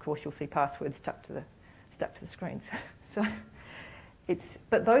quite often, of course, you'll see passwords stuck to the screens.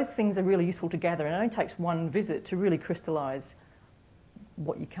 But those things are really useful to gather, and it only takes one visit to really crystallise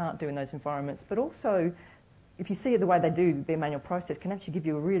what you can't do in those environments, but also if you see the way they do their manual process can actually give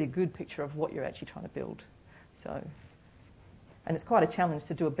you a really good picture of what you're actually trying to build. So, and it's quite a challenge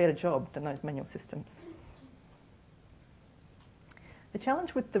to do a better job than those manual systems. The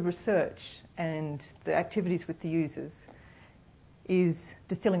challenge with the research and the activities with the users is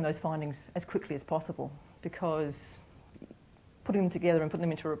distilling those findings as quickly as possible, because putting them together and putting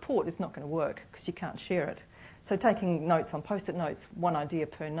them into a report is not going to work because you can't share it. So taking notes on post-it notes, one idea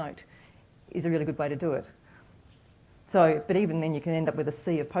per note, is a really good way to do it. So, but even then you can end up with a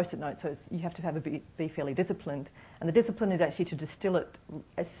sea of post-it notes, so you have to be fairly disciplined. And the discipline is actually to distill it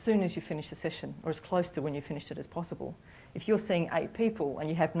as soon as you finish the session, or as close to when you finished it as possible. If you're seeing 8 people and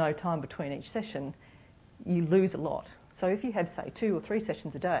you have no time between each session, you lose a lot. So if you have, say, 2 or 3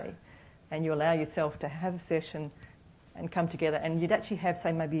 sessions a day, and you allow yourself to have a session and come together, and you'd actually have,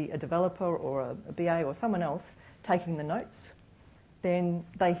 say, maybe a developer or a BA or someone else taking the notes, then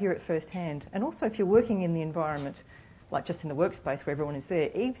they hear it firsthand. And also if you're working in the environment, like just in the workspace where everyone is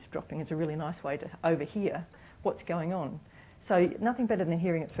there, eavesdropping is a really nice way to overhear what's going on. So nothing better than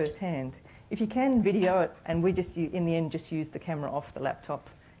hearing it firsthand. If you can video it, and we just, in the end, just use the camera off the laptop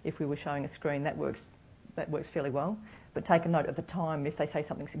if we were showing a screen, that works fairly well. But take a note of the time if they say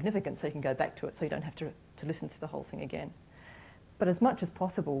something significant so you can go back to it so you don't have to listen to the whole thing again. But as much as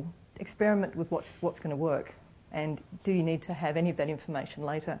possible, experiment with what's going to work, and do you need to have any of that information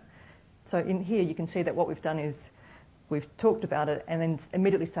later. So in here you can see that what we've done is we've talked about it and then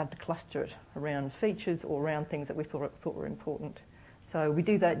immediately started to cluster it around features or around things that we thought were important. So we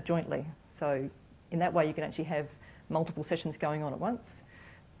do that jointly. So in that way you can actually have multiple sessions going on at once.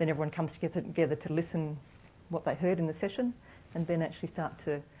 Then everyone comes together to listen what they heard in the session, and then actually start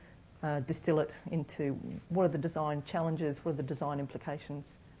to distill it into what are the design challenges, what are the design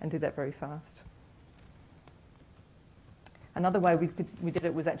implications, and do that very fast. Another way we did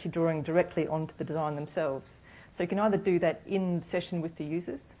it was actually drawing directly onto the design themselves. So you can either do that in session with the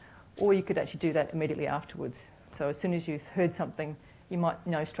users, or you could actually do that immediately afterwards. So as soon as you've heard something, you might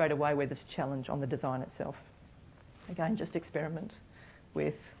know straight away where there's a challenge on the design itself. Again, just experiment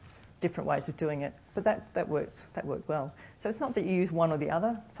with different ways of doing it. But that worked well. So it's not that you use one or the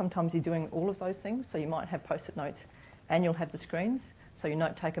other. Sometimes you're doing all of those things. So you might have post-it notes and you'll have the screens. So your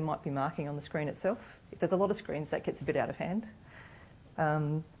note taker might be marking on the screen itself. If there's a lot of screens, that gets a bit out of hand.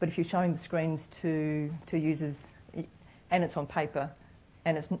 But if you're showing the screens to users and it's on paper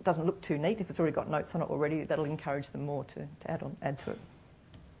and it doesn't look too neat, if it's already got notes on it already, that'll encourage them more to add to it.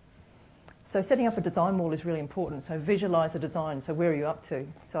 So setting up a design wall is really important. So visualise the design. So where are you up to?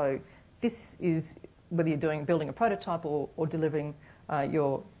 So this is whether you're building a prototype or delivering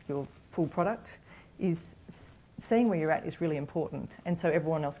your full product, is seeing where you're at is really important. And so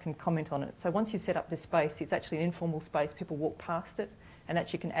everyone else can comment on it. So once you've set up this space, it's actually an informal space. People walk past it and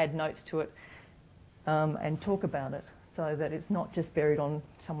actually can add notes to it and talk about it, so that it's not just buried on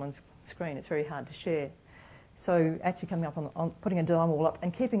someone's screen. It's very hard to share. So actually coming up on putting a design wall up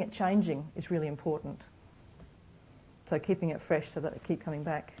and keeping it changing is really important. So keeping it fresh so that it keep coming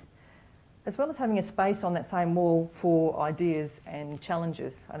back. As well as having a space on that same wall for ideas and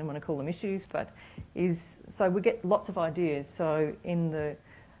challenges. I don't want to call them issues, but so we get lots of ideas. So in the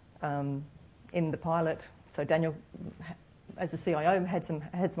pilot, so Daniel, as the CIO, had some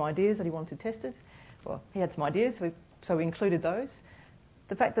ideas that he wanted tested. Well, he had some ideas, so we included those.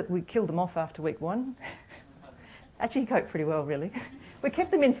 The fact that we killed them off after week 1 actually coped pretty well, really. We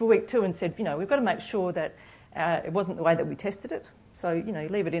kept them in for week 2 and said, we've got to make sure that it wasn't the way that we tested it. So,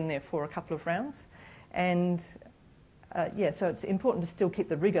 leave it in there for a couple of rounds. And, so it's important to still keep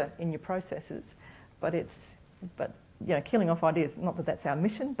the rigour in your processes. But killing off ideas, not that that's our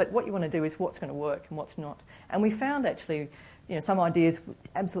mission, but what you want to do is what's going to work and what's not. And we found actually, some ideas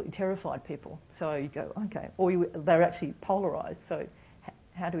absolutely terrified people. So you go, okay, or they're actually polarised. So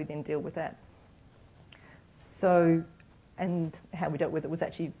how do we then deal with that? So, and how we dealt with it was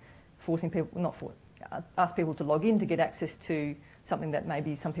actually ask people to log in to get access to something that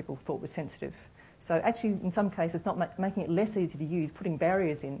maybe some people thought was sensitive. So actually, in some cases, not making it less easy to use, putting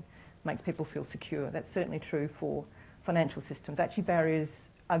barriers in, makes people feel secure. That's certainly true for financial systems. Actually, barriers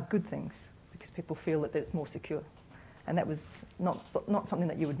are good things because people feel that it's more secure. And that was not something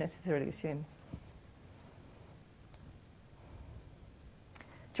that you would necessarily assume.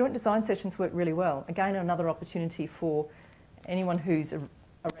 Joint design sessions work really well. Again, another opportunity for anyone who's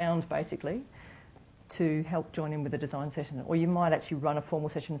around, basically, to help join in with a design session. Or you might actually run a formal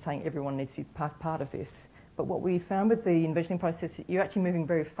session saying everyone needs to be part of this. But what we found with the envisioning process, you're actually moving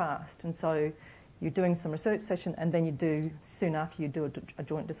very fast. And so you're doing some research session, and then soon after you do a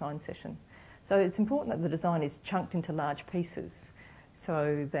joint design session. So it's important that the design is chunked into large pieces.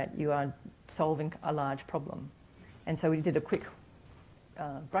 so that you are solving a large problem. And so we did a quick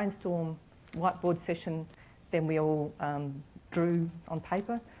brainstorm, whiteboard session, then we all drew on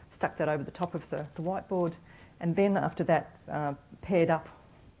paper, stuck that over the top of the whiteboard, and then after that paired up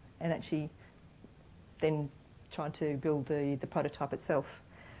and actually then tried to build the prototype itself.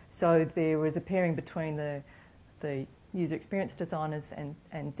 So there was a pairing between the user experience designers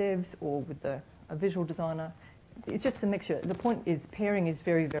and devs, or with a visual designer. It's just a mixture. The point is pairing is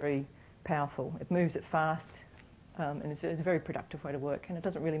very, very powerful. It moves it fast, and it's a very productive way to work, and it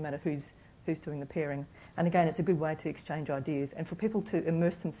doesn't really matter who's doing the pairing. And again, it's a good way to exchange ideas and for people to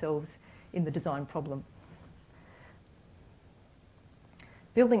immerse themselves in the design problem.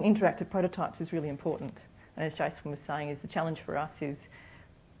 Building interactive prototypes is really important. And as Jason was saying, is the challenge for us is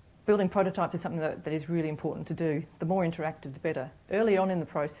building prototypes is something that is really important to do. The more interactive, the better. Early on in the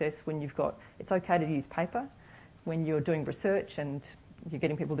process, when it's okay to use paper, when you're doing research and you're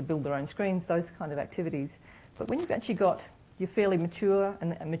getting people to build their own screens, those kind of activities. But when you've actually you're fairly mature,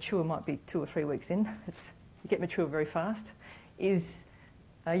 and mature might be 2 or 3 weeks in, you get mature very fast, you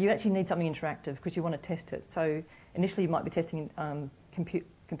actually need something interactive because you want to test it. So initially you might be testing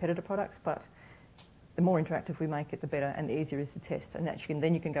competitor products, but the more interactive we make it, the better, and the easier it is to test. And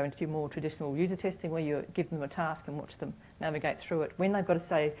then you can go into more traditional user testing where you give them a task and watch them navigate through it. When they've got to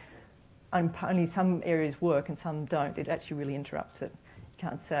say, only some areas work and some don't, it actually really interrupts it. You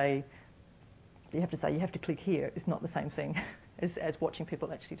can't say, you have to say, you have to click here. It's not the same thing as watching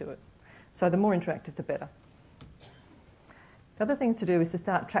people actually do it. So the more interactive, the better. The other thing to do is to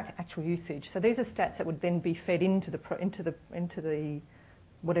start track actual usage. So these are stats that would then be fed into the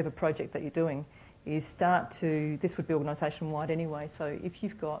whatever project that you're doing. This would be organisation-wide anyway. So if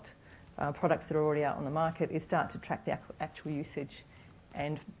you've got products that are already out on the market, is start to track the actual usage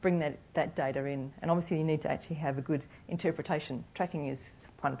and bring that data in. And obviously you need to actually have a good interpretation. Tracking is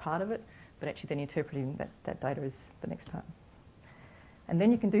one part of it, but actually then interpreting that data is the next part. And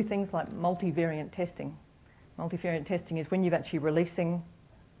then you can do things like multivariant testing. Multivariant testing is when you're actually releasing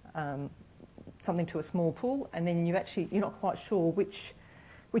something to a small pool, and then you're not quite sure which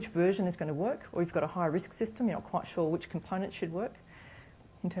version is going to work, or you've got a high risk system, you're not quite sure which component should work.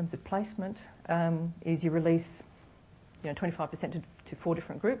 In terms of placement, is you release 25% to 4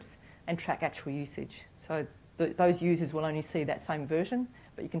 different groups and track actual usage. So those users will only see that same version,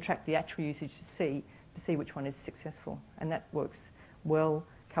 but you can track the actual usage to see which one is successful. And that works well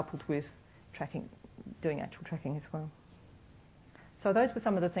coupled with doing actual tracking as well. So those were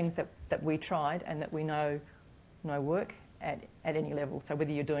some of the things that we tried and that we know work at any level. So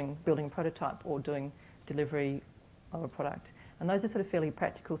whether you're building a prototype or doing delivery of a product. And those are sort of fairly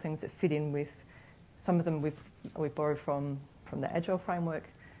practical things that fit in with, some of them we've borrowed from the Agile framework,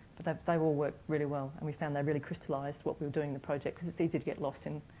 but they all work really well. And we found they really crystallised what we were doing in the project, because it's easy to get lost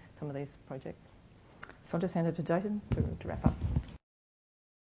in some of these projects. So I'll just hand it to Jason to wrap up.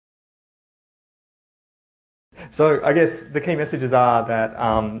 So I guess the key messages are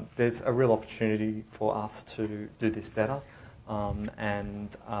that there's a real opportunity for us to do this better,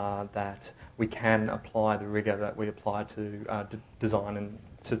 and that we can apply the rigour that we apply to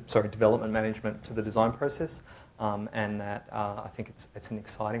development management to the design process, and that I think it's an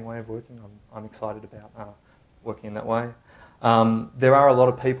exciting way of working. I'm excited about working in that way. There are a lot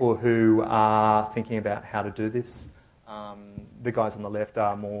of people who are thinking about how to do this. The guys on the left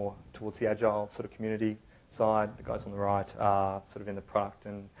are more towards the Agile sort of community side. The guys on the right are sort of in the product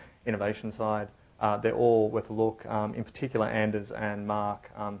and innovation side. They're all worth a look. In particular, Anders and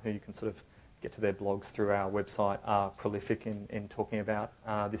Mark, who you can sort of get to their blogs through our website, are prolific in talking about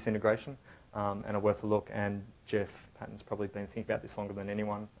this integration, and are worth a look. And Jeff Patton's probably been thinking about this longer than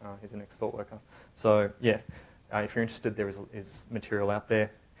anyone. He's an ex-thought worker. So yeah, if you're interested, there is material out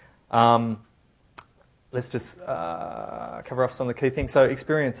there. Let's just cover off some of the key things. So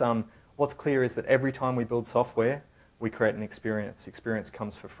experience. What's clear is that every time we build software, we create an experience. Experience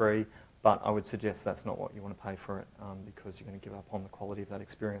comes for free, but I would suggest that's not what you want to pay for it, because you're going to give up on the quality of that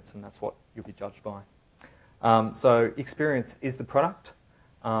experience, and that's what you'll be judged by. So experience is the product.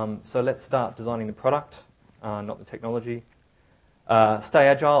 So let's start designing the product, not the technology. Stay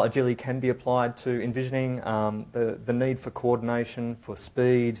agile. Agility can be applied to envisioning. The need for coordination, for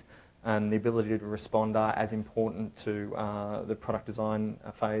speed, and the ability to respond are as important to the product design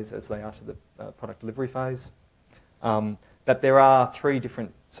phase as they are to the product delivery phase. But there are 3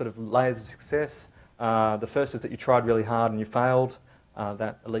 different sort of layers of success. The first is that you tried really hard and you failed.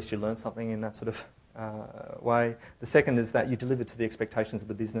 That at least you learned something in that sort of way. The second is that you delivered to the expectations of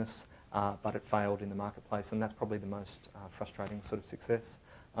the business. but it failed in the marketplace, and that's probably the most frustrating sort of success.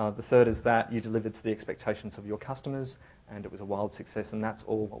 The third is that you delivered to the expectations of your customers, and it was a wild success, and that's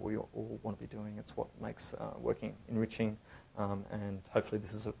all what we all want to be doing. It's what makes working enriching, and hopefully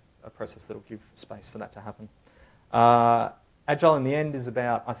this is a process that will give space for that to happen. Agile in the end is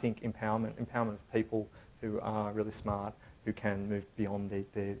about, I think, empowerment of people who are really smart, who can move beyond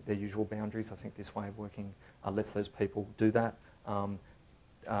their usual boundaries. I think this way of working lets those people do that. Once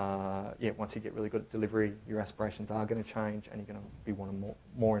you get really good at delivery, your aspirations are going to change, and you're going to be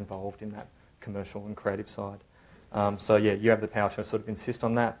more involved in that commercial and creative side. You have the power to sort of insist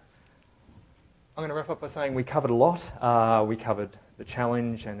on that. I'm going to wrap up by saying we covered a lot. We covered the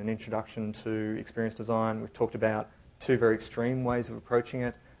challenge and an introduction to experience design. We've talked about two very extreme ways of approaching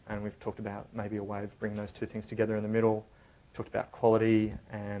it, and we've talked about maybe a way of bringing those two things together in the middle. Talked about quality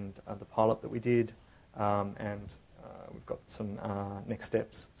and the pilot that we did, and we've got some next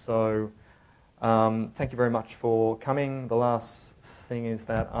steps. So thank you very much for coming. The last thing is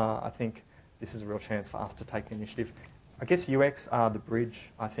that I think this is a real chance for us to take the initiative. I guess UX are the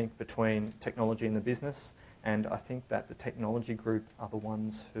bridge, I think, between technology and the business, and I think that the technology group are the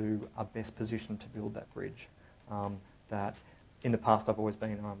ones who are best positioned to build that bridge. That in the past I've always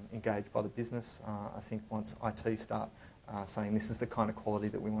been engaged by the business. I think once IT start saying this is the kind of quality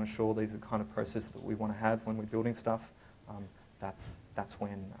that we want to ensure, these are the kind of processes that we want to have when we're building stuff, that's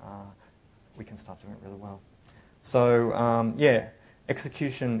when we can start doing it really well. So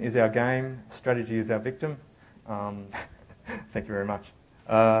execution is our game, strategy is our victim. Thank you very much.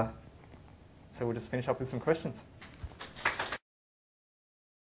 So we'll just finish up with some questions.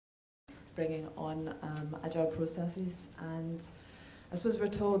 Bringing on agile processes, and I suppose we're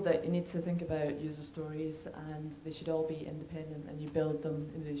told that you need to think about user stories and they should all be independent, and you build them,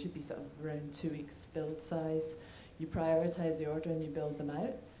 and they should be sort of around 2 weeks build size. You prioritise the order and you build them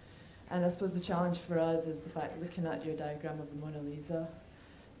out. And I suppose the challenge for us is the fact, looking at your diagram of the Mona Lisa,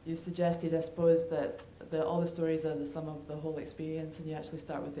 you suggested, I suppose, that all the stories are the sum of the whole experience, and you actually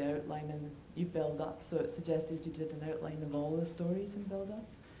start with the outline and you build up. So it suggested you did an outline of all the stories and build up.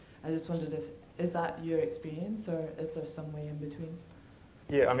 I just wondered is that your experience, or is there some way in between?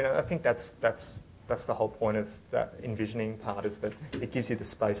 Yeah, I mean, I think that's the whole point of that envisioning part, is that it gives you the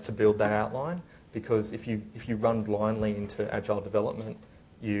space to build that outline, because if you run blindly into agile development,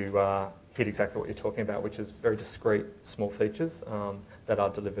 you hit exactly what you're talking about, which is very discrete small features that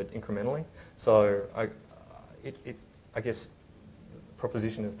are delivered incrementally. So I guess the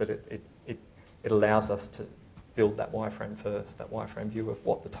proposition is that it allows us to build that wireframe first, that wireframe view of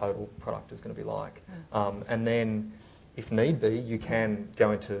what the total product is going to be like. And then, if need be, you can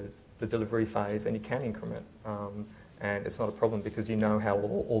go into the delivery phase and you can increment. And it's not a problem because you know how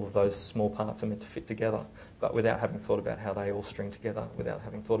all of those small parts are meant to fit together. But without having thought about how they all string together, without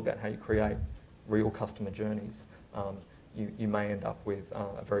having thought about how you create real customer journeys, you may end up with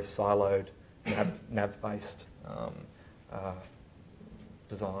a very siloed, nav-based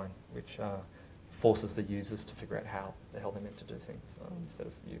design, which forces the users to figure out how the hell they're meant to do things, instead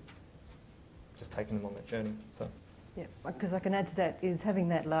of you just taking them on that journey. So. Yeah, because I can add to that is having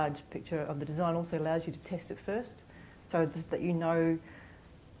that large picture of the design also allows you to test it first, so that you know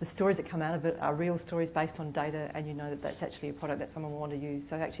the stories that come out of it are real stories based on data, and you know that that's actually a product that someone will want to use.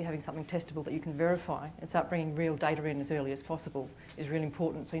 So actually having something testable that you can verify and start bringing real data in as early as possible is really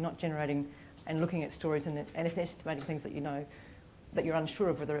important. So you're not generating and looking at stories and it's estimating things that you know that you're unsure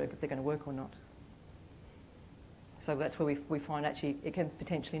of whether they're going to work or not. So that's where we find actually it can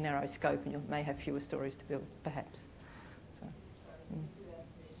potentially narrow scope, and you may have fewer stories to build, perhaps. So,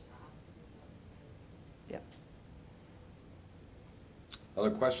 yeah.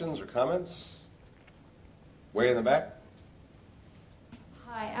 Other questions or comments? Way in the back.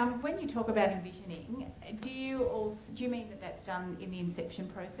 Hi. When you talk about envisioning, do you mean that that's done in the inception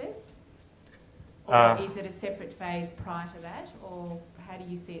process, or is it a separate phase prior to that, or how do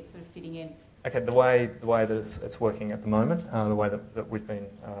you see it sort of fitting in? Okay, the way that it's working at the moment, the way that we've been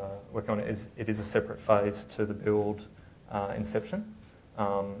working on it is a separate phase to the build inception,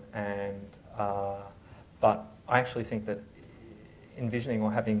 but I actually think that envisioning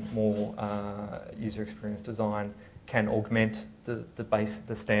or having more user experience design can augment the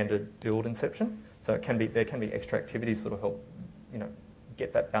standard build inception. So there can be extra activities that will help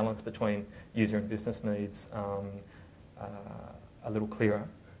get that balance between user and business needs a little clearer.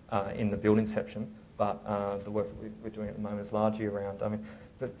 In the build inception, but the work that we're doing at the moment is largely around, to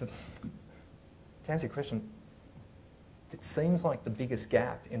answer your question, it seems like the biggest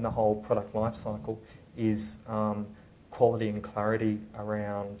gap in the whole product lifecycle is quality and clarity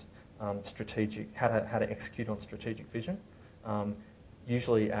around strategic, how to execute on strategic vision.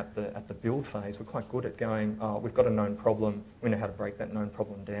 usually at the build phase, we're quite good at going, oh, we've got a known problem, we know how to break that known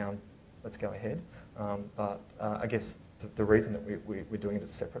problem down, let's go ahead. But I guess the reason that we're doing it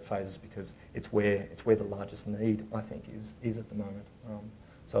as separate phases is because it's where the largest need, I think, is at the moment.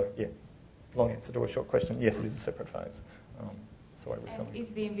 So yeah, long answer to a short question. Yes, it is a separate phase. That's the way we're selling it. Is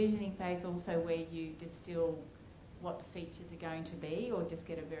the envisioning phase also where you distill what the features are going to be, or just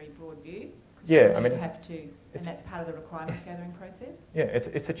get a very broad view? Yeah, I mean, and that's part of the requirements gathering process. Yeah,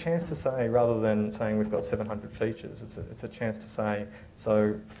 it's a chance to say, rather than saying we've got 700 features, it's a chance to say,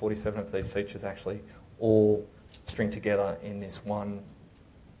 so 47 of these features actually all string together in this one,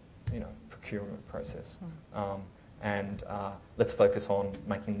 procurement process, and let's focus on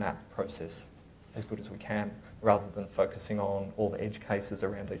making that process as good as we can, rather than focusing on all the edge cases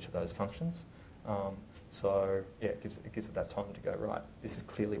around each of those functions. So yeah, it gives it that time to go, right, this is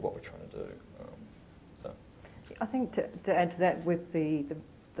clearly what we're trying to do. I think to add to that, with the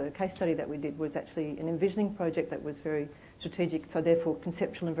case study that we did was actually an envisioning project that was very strategic, so therefore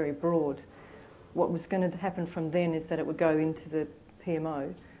conceptual and very broad. What was going to happen from then is that it would go into the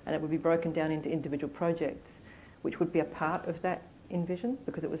PMO and it would be broken down into individual projects, which would be a part of that envision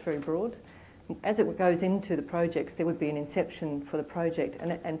because it was very broad. As it goes into the projects, there would be an inception for the project,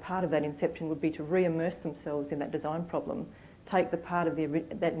 and part of that inception would be to re-immerse themselves in that design problem, take the part of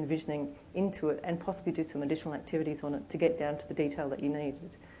that envisioning into it, and possibly do some additional activities on it to get down to the detail that you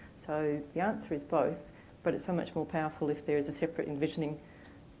needed. So the answer is both, but it's so much more powerful if there is a separate envisioning,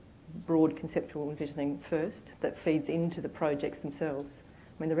 broad conceptual envisioning first that feeds into the projects themselves.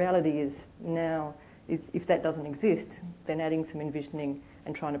 I mean, the reality is now, if that doesn't exist, then adding some envisioning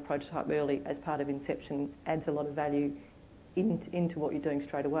and trying to prototype early as part of inception adds a lot of value into what you're doing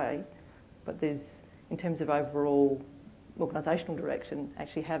straight away. But there's, in terms of overall organisational direction,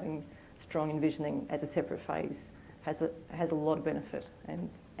 actually having strong envisioning as a separate phase has a lot of benefit and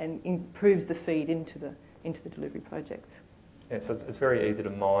improves the feed into the delivery projects. Yeah, so it's very easy to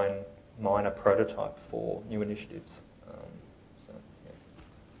mine a prototype for new initiatives.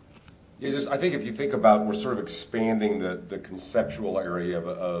 Yeah, I think if you think about, we're sort of expanding the conceptual area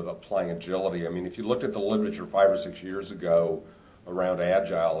of applying agility. I mean, if you looked at the literature 5 or 6 years ago around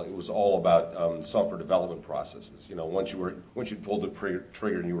Agile, it was all about software development processes. Once you'd pulled the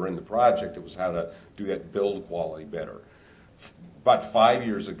trigger and you were in the project, it was how to do that build quality better. About 5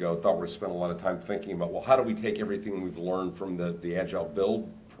 years ago, ThoughtWorks spent a lot of time thinking about, well, how do we take everything we've learned from the Agile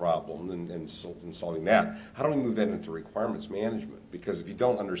build problem and solving that, how do we move that into requirements management? Because if you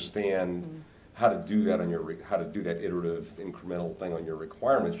don't understand how to do that how to do that iterative incremental thing on your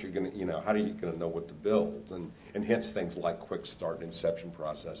requirements, you're going to, how are you going to know what to build? And hence things like quick start and inception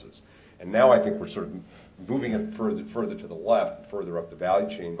processes. And now I think we're sort of moving it further to the left, further up the value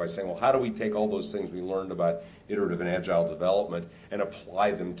chain by saying, well, how do we take all those things we learned about iterative and agile development and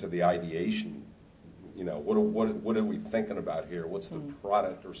apply them to the ideation? What are we thinking about here? What's the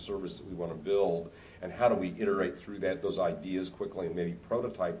product or service that we want to build? And how do we iterate through those ideas quickly and maybe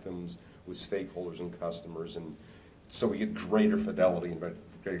prototype them with stakeholders and customers, and so we get greater fidelity and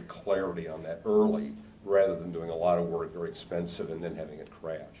greater clarity on that early, rather than doing a lot of work, very expensive, and then having it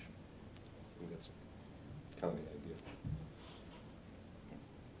crash. I think that's kind of the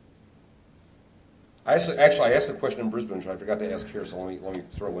idea. I asked a question in Brisbane, which I forgot to ask here, so let me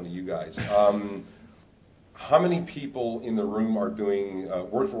throw one to you guys. How many people in the room are doing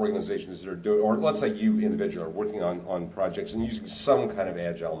work for organizations that are doing, or let's say you individually are working on projects and using some kind of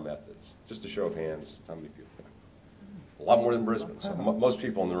agile methods? Just a show of hands, how many people? A lot more than Brisbane, so most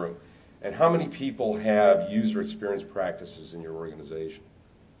people in the room. And how many people have user experience practices in your organization?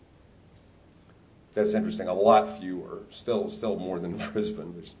 That's interesting. A lot fewer. Still more than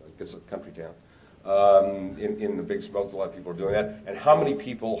Brisbane, which I guess is a country town. In the big smoke, a lot of people are doing that. And how many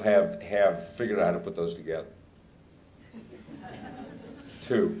people have figured out how to put those together?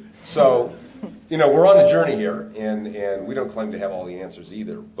 2. So, we're on a journey here, and we don't claim to have all the answers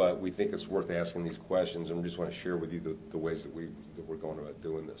either, but we think it's worth asking these questions, and we just want to share with you the ways that we're going about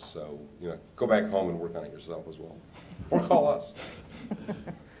doing this. So, go back home and work on it yourself as well. Or call us.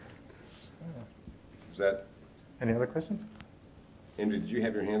 Is that? Any other questions? Andrew, did you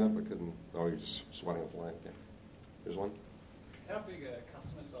have your hand up? I couldn't. Oh, you're just swatting a flag. Okay. Here's one. How big a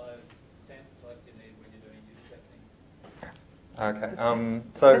customer sample size do you need when you're doing user testing? Okay.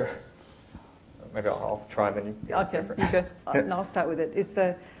 So maybe I'll try and then you. Okay, you go. And I'll start with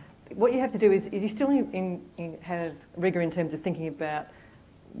it. What you have to do is you still have rigour in terms of thinking about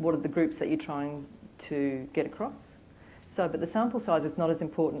what are the groups that you're trying to get across. But the sample size is not as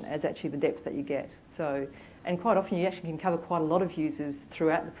important as actually the depth that you get. And quite often you actually can cover quite a lot of users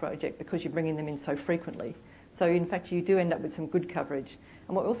throughout the project because you're bringing them in so frequently. So in fact, you do end up with some good coverage.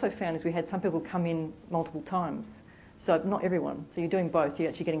 And what we also found is we had some people come in multiple times. So not everyone. So you're doing both. You're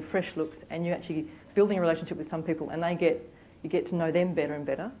actually getting fresh looks, and you're actually building a relationship with some people, and you get to know them better and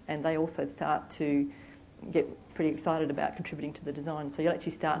better, and they also start to get pretty excited about contributing to the design. So you'll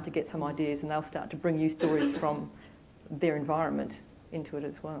actually start to get some ideas, and they'll start to bring you stories from their environment into it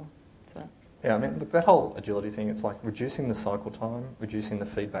as well. So. Yeah, I mean, look, that whole agility thing, it's like reducing the cycle time, reducing the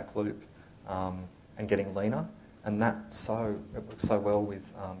feedback loop, and getting leaner. And it works so well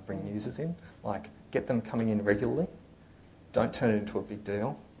with bringing users in. Like, get them coming in regularly, don't turn it into a big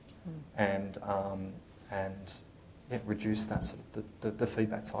deal, and reduce that sort of the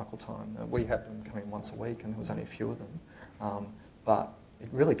feedback cycle time. We had them coming once a week, and there was only a few of them, but it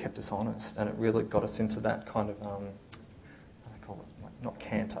really kept us honest, and it really got us into that kind of what do they call it, like, not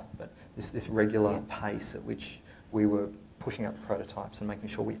canter, but this regular pace at which we were pushing out the prototypes and making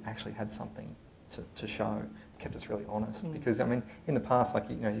sure we actually had something to show. Kept us really honest, because I mean, in the past, like,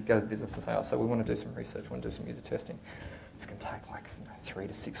 you go to the business and say, oh, so we want to do some research, we want to do some user testing. It's going to take like 3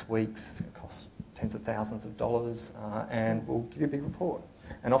 to 6 weeks. It's going to cost tens of thousands of dollars, and we'll give you a big report.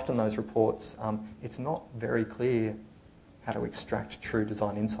 And often those reports, it's not very clear how to extract true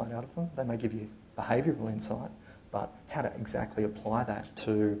design insight out of them. They may give you behavioural insight, but how to exactly apply that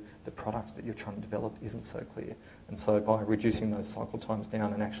to the product that you're trying to develop isn't so clear. And so by reducing those cycle times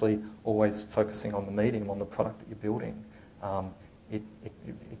down and actually always focusing on the medium, on the product that you're building, it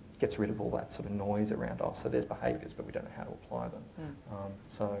gets rid of all that sort of noise around, so there's behaviours, but we don't know how to apply them.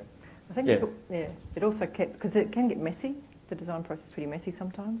 I think it also kept, because it can get messy. The design process is pretty messy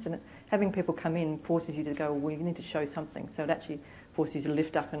sometimes, and having people come in forces you to go, well, you need to show something. So it actually forces you to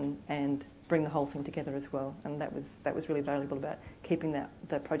lift up and bring the whole thing together as well. And that was really valuable about keeping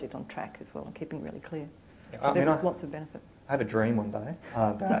the project on track as well and keeping it really clear. Yeah, so there was lots of benefit. I had a dream one day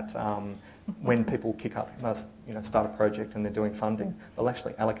that when people kick up, start a project and they're doing funding, they'll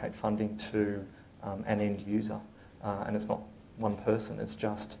actually allocate funding to an end user, and it's not one person. It's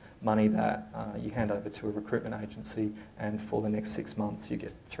just money that you hand over to a recruitment agency, and for the next 6 months you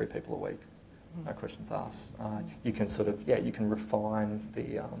get 3 people a week. No questions asked. You can you can refine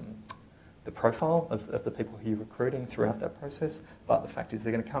the profile of the people who you're recruiting throughout that process, but the fact is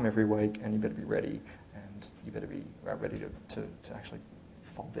they're going to come every week, and you better be ready, and you better be ready to actually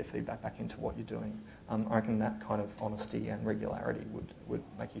fold their feedback back into what you're doing. I reckon that kind of honesty and regularity would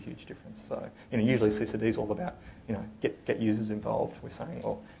make a huge difference. So, usually CCD is all about, get users involved. We're saying,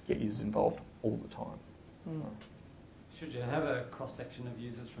 well, get users involved all the time. So. Should you have a cross-section of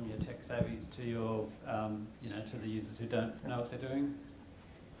users from your tech savvies to your, to the users who don't know what they're doing?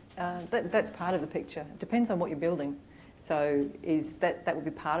 That's part of the picture. It depends on what you're building. So that would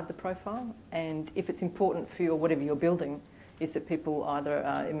be part of the profile, and if it's important for you or whatever you're building, is that people either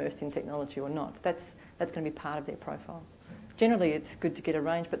are immersed in technology or not. That's going to be part of their profile. Generally, it's good to get a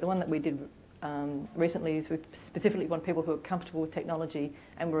range, but the one that we did recently is we specifically want people who are comfortable with technology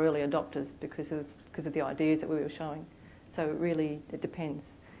and were early adopters because of the ideas that we were showing. So it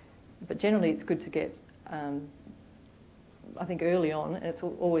depends. But generally, it's good to get, I think, early on, and it's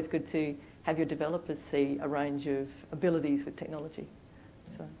always good to have your developers see a range of abilities with technology.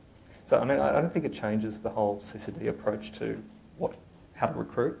 So I mean, I don't think it changes the whole CCD approach to how to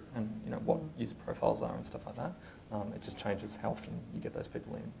recruit and what user profiles are and stuff like that. It just changes how often you get those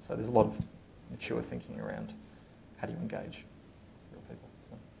people in. So there's a lot of mature thinking around how do you engage real people.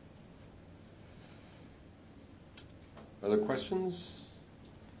 So. Other questions?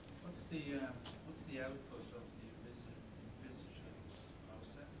 What's the output of the envisioning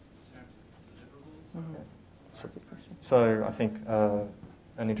process in terms of deliverables? That's a good question. So I think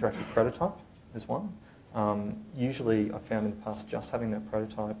an interactive prototype is one. Usually I've found in the past just having that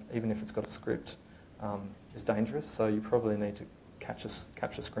prototype, even if it's got a script, is dangerous. So you probably need to capture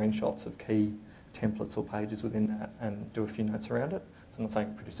screenshots of key templates or pages within that and do a few notes around it. So I'm not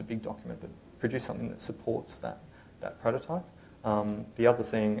saying produce a big document, but produce something that supports that prototype. The other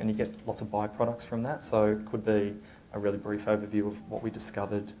thing, and you get lots of byproducts from that, so it could be a really brief overview of what we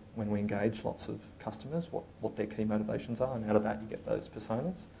discovered when we engaged lots of customers, what their key motivations are, and out of that you get those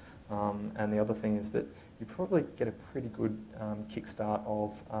personas. And the other thing is that you probably get a pretty good kickstart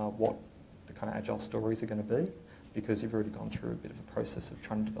of what the kind of agile stories are going to be, because you've already gone through a bit of a process of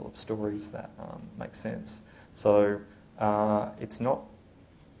trying to develop stories that make sense. So it's not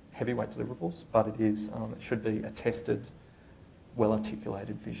heavyweight deliverables, but it is. It should be a tested,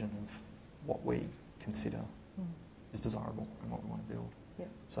 well-articulated vision of what we consider is desirable and what we want to build. Yeah.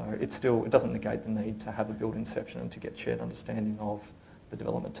 So it doesn't negate the need to have a build inception and to get shared understanding of the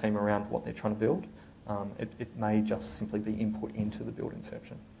development team around what they're trying to build. It may just simply be input into the build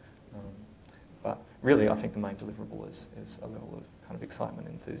inception. But really, I think the main deliverable is a level of kind of excitement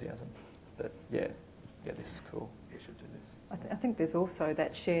and enthusiasm that, yeah, this is cool, we should do this. I think there's also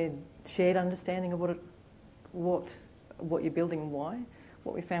that shared understanding of what you're building and why.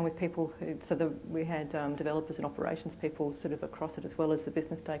 What we found with people we had developers and operations people sort of across it, as well as the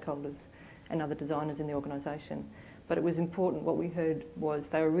business stakeholders and other designers in the organisation. But it was important, what we heard was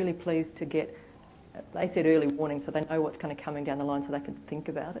they were really pleased to get, they said early warning, so they know what's kind of coming down the line so they can think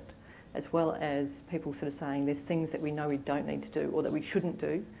about it, as well as people sort of saying there's things that we know we don't need to do or that we shouldn't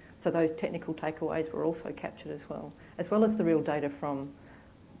do. So those technical takeaways were also captured as well as the real data from,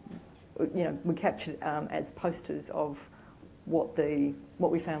 we captured as posters of what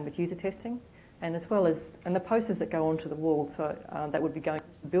we found with user testing, and as well as, and the posters that go onto the wall, so that would be going,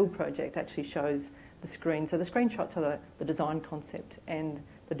 the build project actually shows the screen. So the screenshots are the design concept and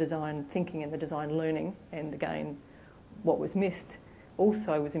the design thinking and the design learning, and again, what was missed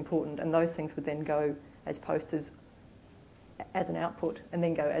also was important, and those things would then go as posters as an output and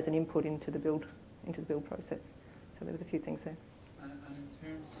then go as an input into the build process. So there was a few things there. And in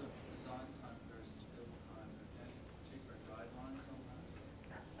terms of design time versus build time, are there any particular guidelines on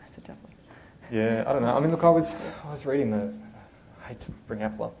that? That's a tough one. Yeah, I don't know. I mean, look, I was reading I hate to bring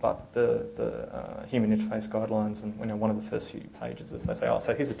Apple up, but the human interface guidelines, and one of the first few pages is they say,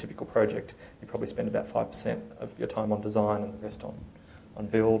 so here's a typical project. You probably spend about 5% of your time on design and the rest on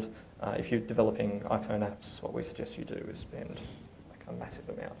build. If you're developing iPhone apps, what we suggest you do is spend like a massive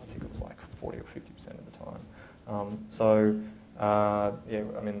amount. I think it was like 40 or 50% of the time.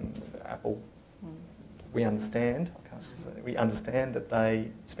 I mean, Apple, we understand that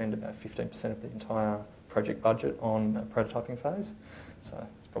they spend about 15% of the entire project budget on a prototyping phase. So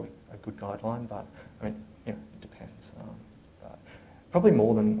it's probably a good guideline, but I mean, it depends. But probably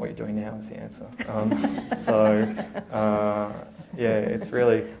more than what you're doing now is the answer. It's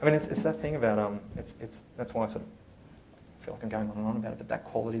really, I mean, it's that thing about, that's why I sort of feel like I'm going on and on about it, but that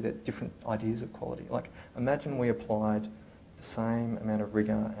quality, that different ideas of quality. Like, imagine we applied the same amount of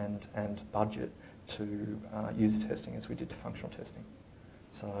rigour and budget to user testing as we did to functional testing.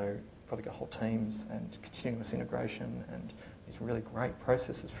 So probably got whole teams and continuous integration and these really great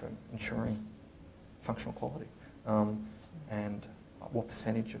processes for ensuring functional quality. And what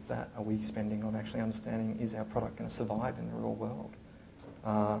percentage of that are we spending on actually understanding, is our product going to survive in the real world?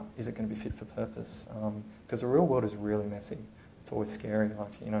 Is it going to be fit for purpose? Because the real world is really messy. It's always scary.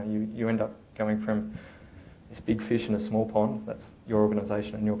 Like, you end up going from this big fish in a small pond, that's your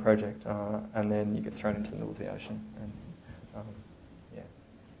organisation and your project, and then you get thrown into the middle of the ocean. And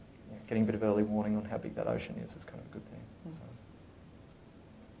getting a bit of early warning on how big that ocean is kind of a good thing. So.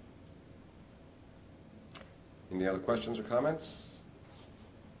 Any other questions or comments?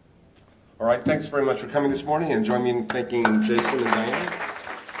 All right, thanks very much for coming this morning, and join me in thanking Jason and Diane.